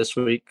going to lay this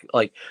week.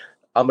 Like,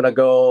 I'm going to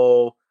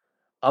go.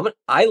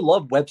 I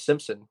love Webb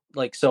Simpson.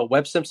 Like, so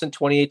Webb Simpson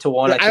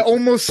 28-1. Yeah, I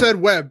almost said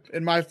Webb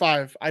in my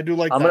 5. I do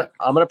like that.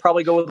 I'm gonna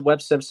probably go with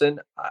Webb Simpson.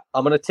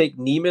 I'm going to take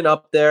Neiman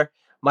up there.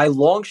 My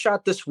long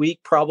shot this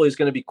week probably is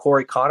going to be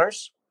Corey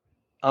Connors.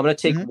 I'm going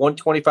to take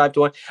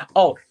 125-1.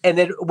 Oh, and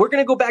then we're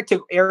going to go back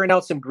to airing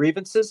out some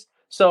grievances.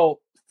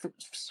 So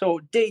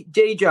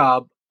day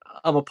job,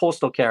 I'm a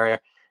postal carrier.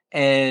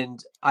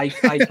 And I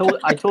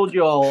told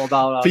you all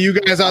about for you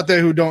guys out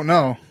there who don't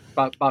know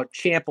about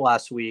Champ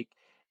last week,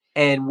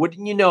 and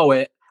wouldn't you know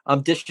it,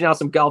 I'm dishing out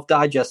some Golf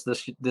Digest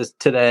this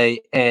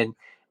today, and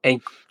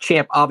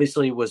Champ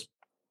obviously was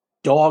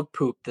dog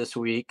poop this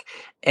week,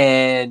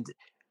 and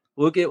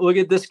look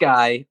at this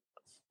guy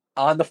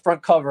on the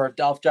front cover of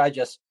Golf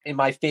Digest in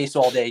my face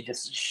all day,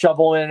 just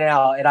shoveling it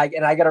out, and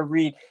I got to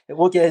read and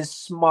look at his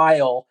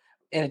smile.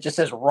 And it just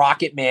says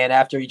Rocket Man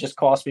after he just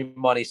cost me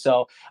money.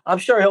 So I'm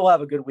sure he'll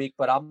have a good week,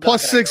 but I'm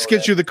plus 6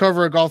 gets you the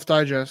cover of Golf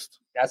Digest.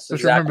 That's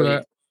just exactly, remember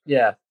that.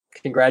 Yeah.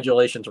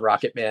 Congratulations,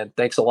 Rocket Man.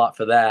 Thanks a lot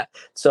for that.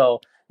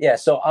 So yeah,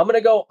 so I'm going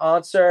to go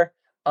Answer.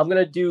 I'm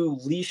going to do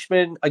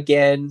Leishman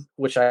again,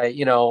 which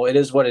it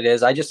is what it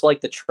is. I just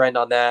like the trend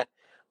on that.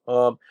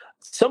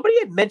 Somebody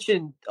had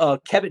mentioned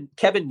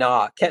Kevin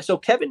Na. So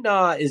Kevin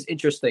Na is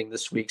interesting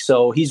this week.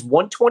 So he's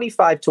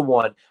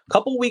 125-1. A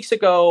couple weeks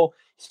ago,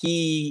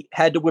 he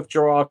had to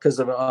withdraw because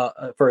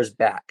of for his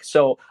back.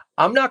 So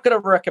I'm not going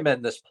to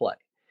recommend this play.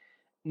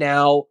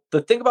 Now,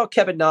 the thing about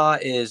Kevin Na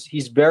is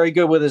he's very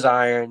good with his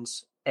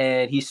irons,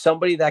 and he's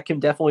somebody that can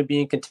definitely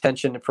be in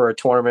contention for a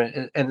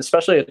tournament, and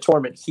especially a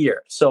tournament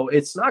here. So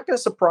it's not going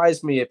to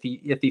surprise me if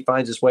he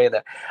finds his way in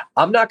there.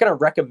 I'm not going to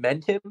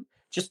recommend him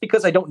just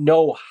because I don't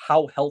know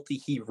how healthy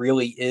he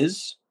really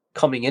is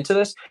coming into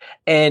this.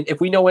 And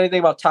if we know anything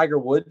about Tiger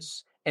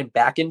Woods and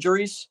back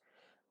injuries,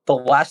 the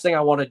last thing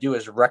I want to do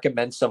is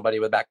recommend somebody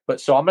with back.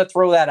 But so I'm going to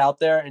throw that out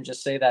there and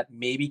just say that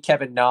maybe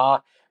Kevin Na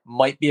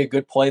might be a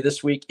good play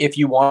this week if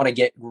you want to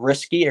get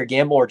risky or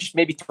gamble, or just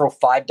maybe throw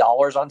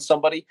 $5 on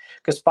somebody,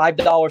 because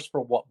 $5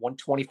 for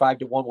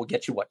 125-1 will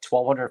get you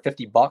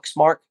 $1,250,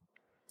 Mark.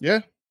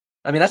 Yeah.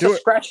 I mean, that's a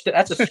scratch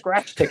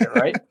ticket,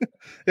 right?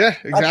 Yeah,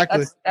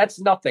 exactly. That's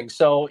nothing.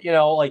 So,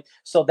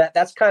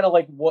 that's kind of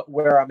like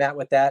where I'm at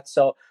with that.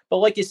 So, but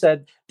like you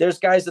said, there's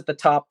guys at the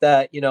top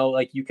that,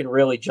 you can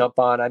really jump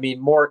on. I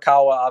mean,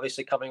 Morikawa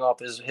obviously coming off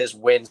his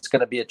win, it's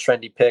going to be a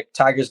trendy pick.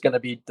 Tiger's going to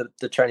be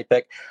the trendy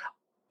pick.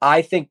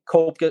 I think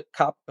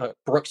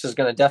Brooks is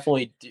going to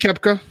definitely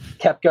Koepka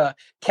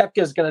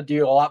is going to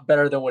do a lot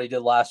better than what he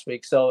did last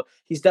week. So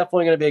he's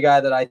definitely going to be a guy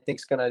that I think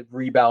is going to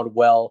rebound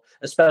well,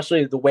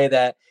 especially the way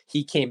that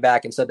he came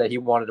back and said that he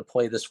wanted to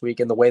play this week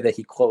and the way that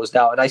he closed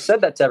out. And I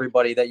said that to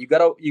everybody, that you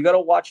gotta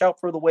watch out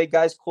for the way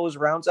guys close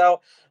rounds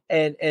out.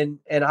 And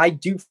I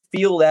do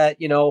feel that,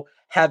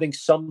 having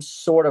some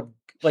sort of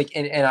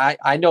and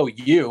I know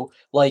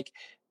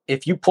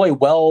if you play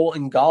well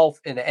in golf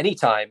in any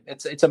time,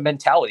 it's a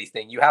mentality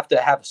thing. You have to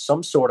have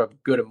some sort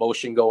of good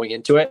emotion going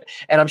into it.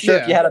 And I'm sure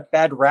if you had a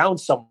bad round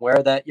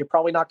somewhere, that you're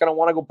probably not going to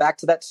want to go back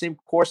to that same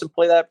course and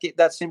play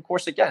that same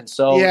course again.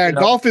 So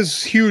golf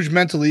is huge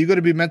mentally. You got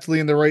to be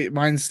mentally in the right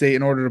mind state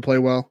in order to play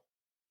well.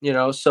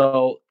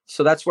 So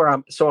that's where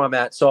I'm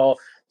at. So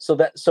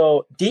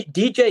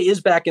DJ is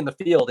back in the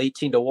field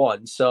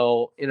 18-1.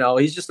 So,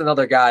 he's just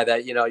another guy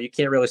that, you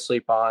can't really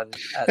sleep on.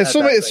 It's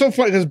so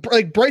funny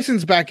because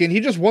Bryson's back in. He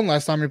just won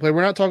last time he played.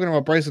 We're not talking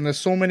about Bryson. There's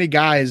so many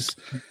guys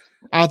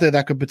out there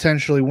that could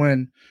potentially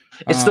win.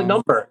 It's the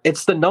number.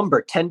 It's the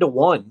number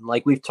 10-1.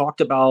 Like we've talked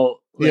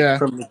about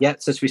from the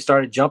get since we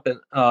started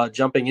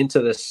jumping into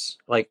this.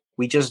 Like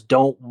we just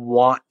don't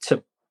want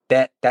to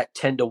bet that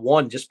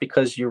 10-1 just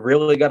because you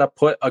really got to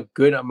put a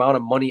good amount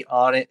of money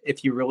on it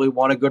if you really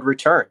want a good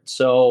return.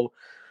 So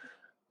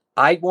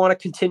I want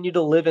to continue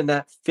to live in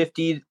that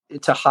 50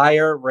 to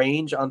higher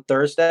range on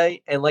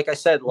Thursday. And like I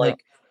said,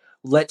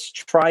 let's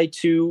try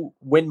to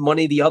win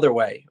money the other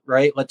way,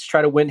 right? Let's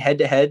try to win head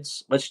to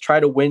heads. Let's try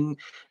to win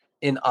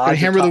in odds. And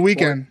hammer the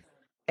weekend.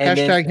 And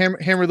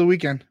 # hammer the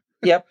weekend.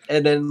 Yep.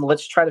 And then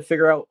let's try to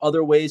figure out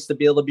other ways to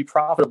be able to be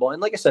profitable.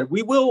 And like I said,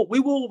 we will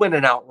win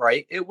an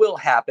outright. It will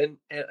happen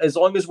as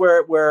long as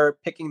we're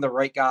picking the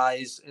right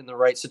guys in the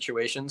right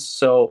situations.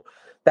 So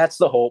that's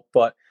the hope.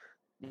 But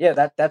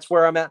yeah, that's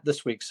where I'm at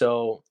this week.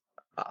 So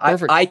I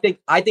think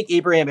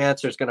Abraham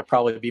Answer is going to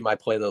probably be my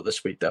play though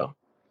this week though.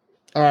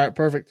 All right,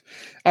 perfect.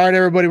 All right,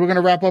 everybody, we're going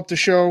to wrap up the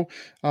show.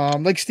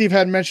 Like Steve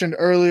had mentioned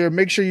earlier,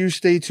 make sure you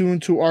stay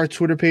tuned to our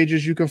Twitter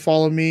pages. You can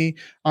follow me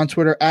on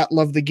Twitter at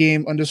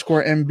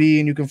 @LoveTheGame_MB,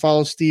 and you can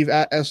follow Steve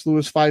at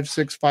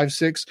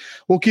SLewis5656.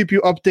 We'll keep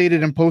you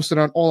updated and posted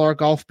on all our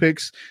golf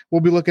picks.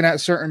 We'll be looking at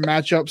certain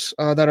matchups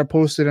that are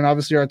posted, and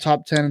obviously our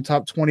top 10 and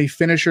top 20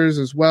 finishers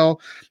as well,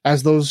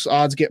 as those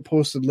odds get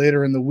posted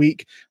later in the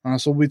week.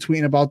 So we'll be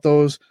tweeting about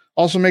those.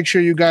 Also, make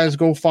sure you guys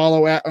go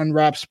follow at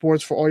Unwrapped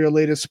Sports for all your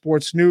latest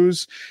sports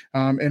news,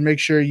 and make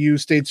sure you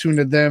stay tuned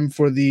to them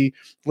for the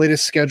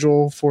latest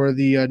schedule for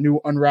the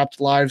new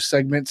Unwrapped Live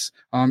segments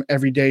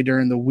every day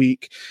during the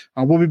week.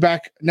 We'll be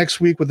back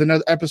next week with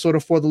another episode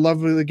of For the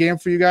Love of the Game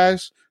for you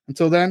guys.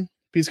 Until then,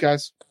 peace,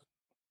 guys.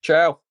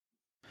 Ciao.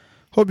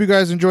 Hope you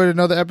guys enjoyed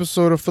another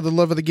episode of For the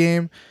Love of the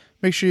Game.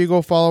 Make sure you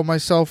go follow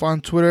myself on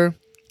Twitter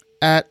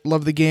at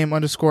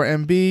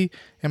LoveTheGame_MB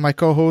and my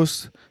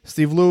co-host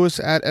Steve Lewis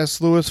at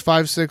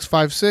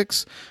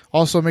SLewis5656.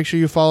 Also, make sure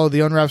you follow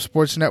the Unwrapped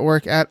Sports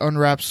Network at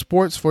Unwrapped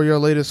Sports for your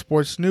latest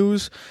sports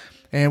news.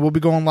 And we'll be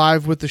going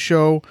live with the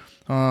show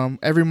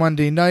every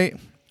Monday night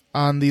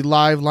on the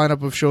live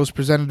lineup of shows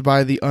presented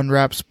by the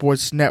Unwrapped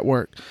Sports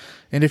Network.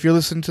 And if you're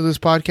listening to this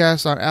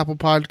podcast on Apple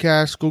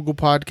Podcasts, Google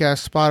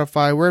Podcasts,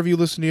 Spotify, wherever you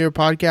listen to your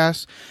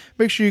podcasts,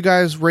 make sure you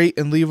guys rate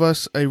and leave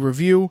us a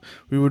review.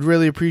 We would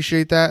really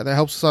appreciate that. That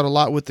helps us out a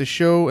lot with the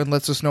show and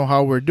lets us know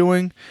how we're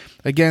doing.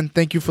 Again,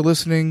 thank you for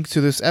listening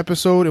to this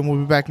episode, and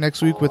we'll be back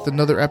next week with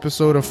another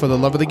episode of For the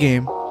Love of the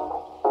Game.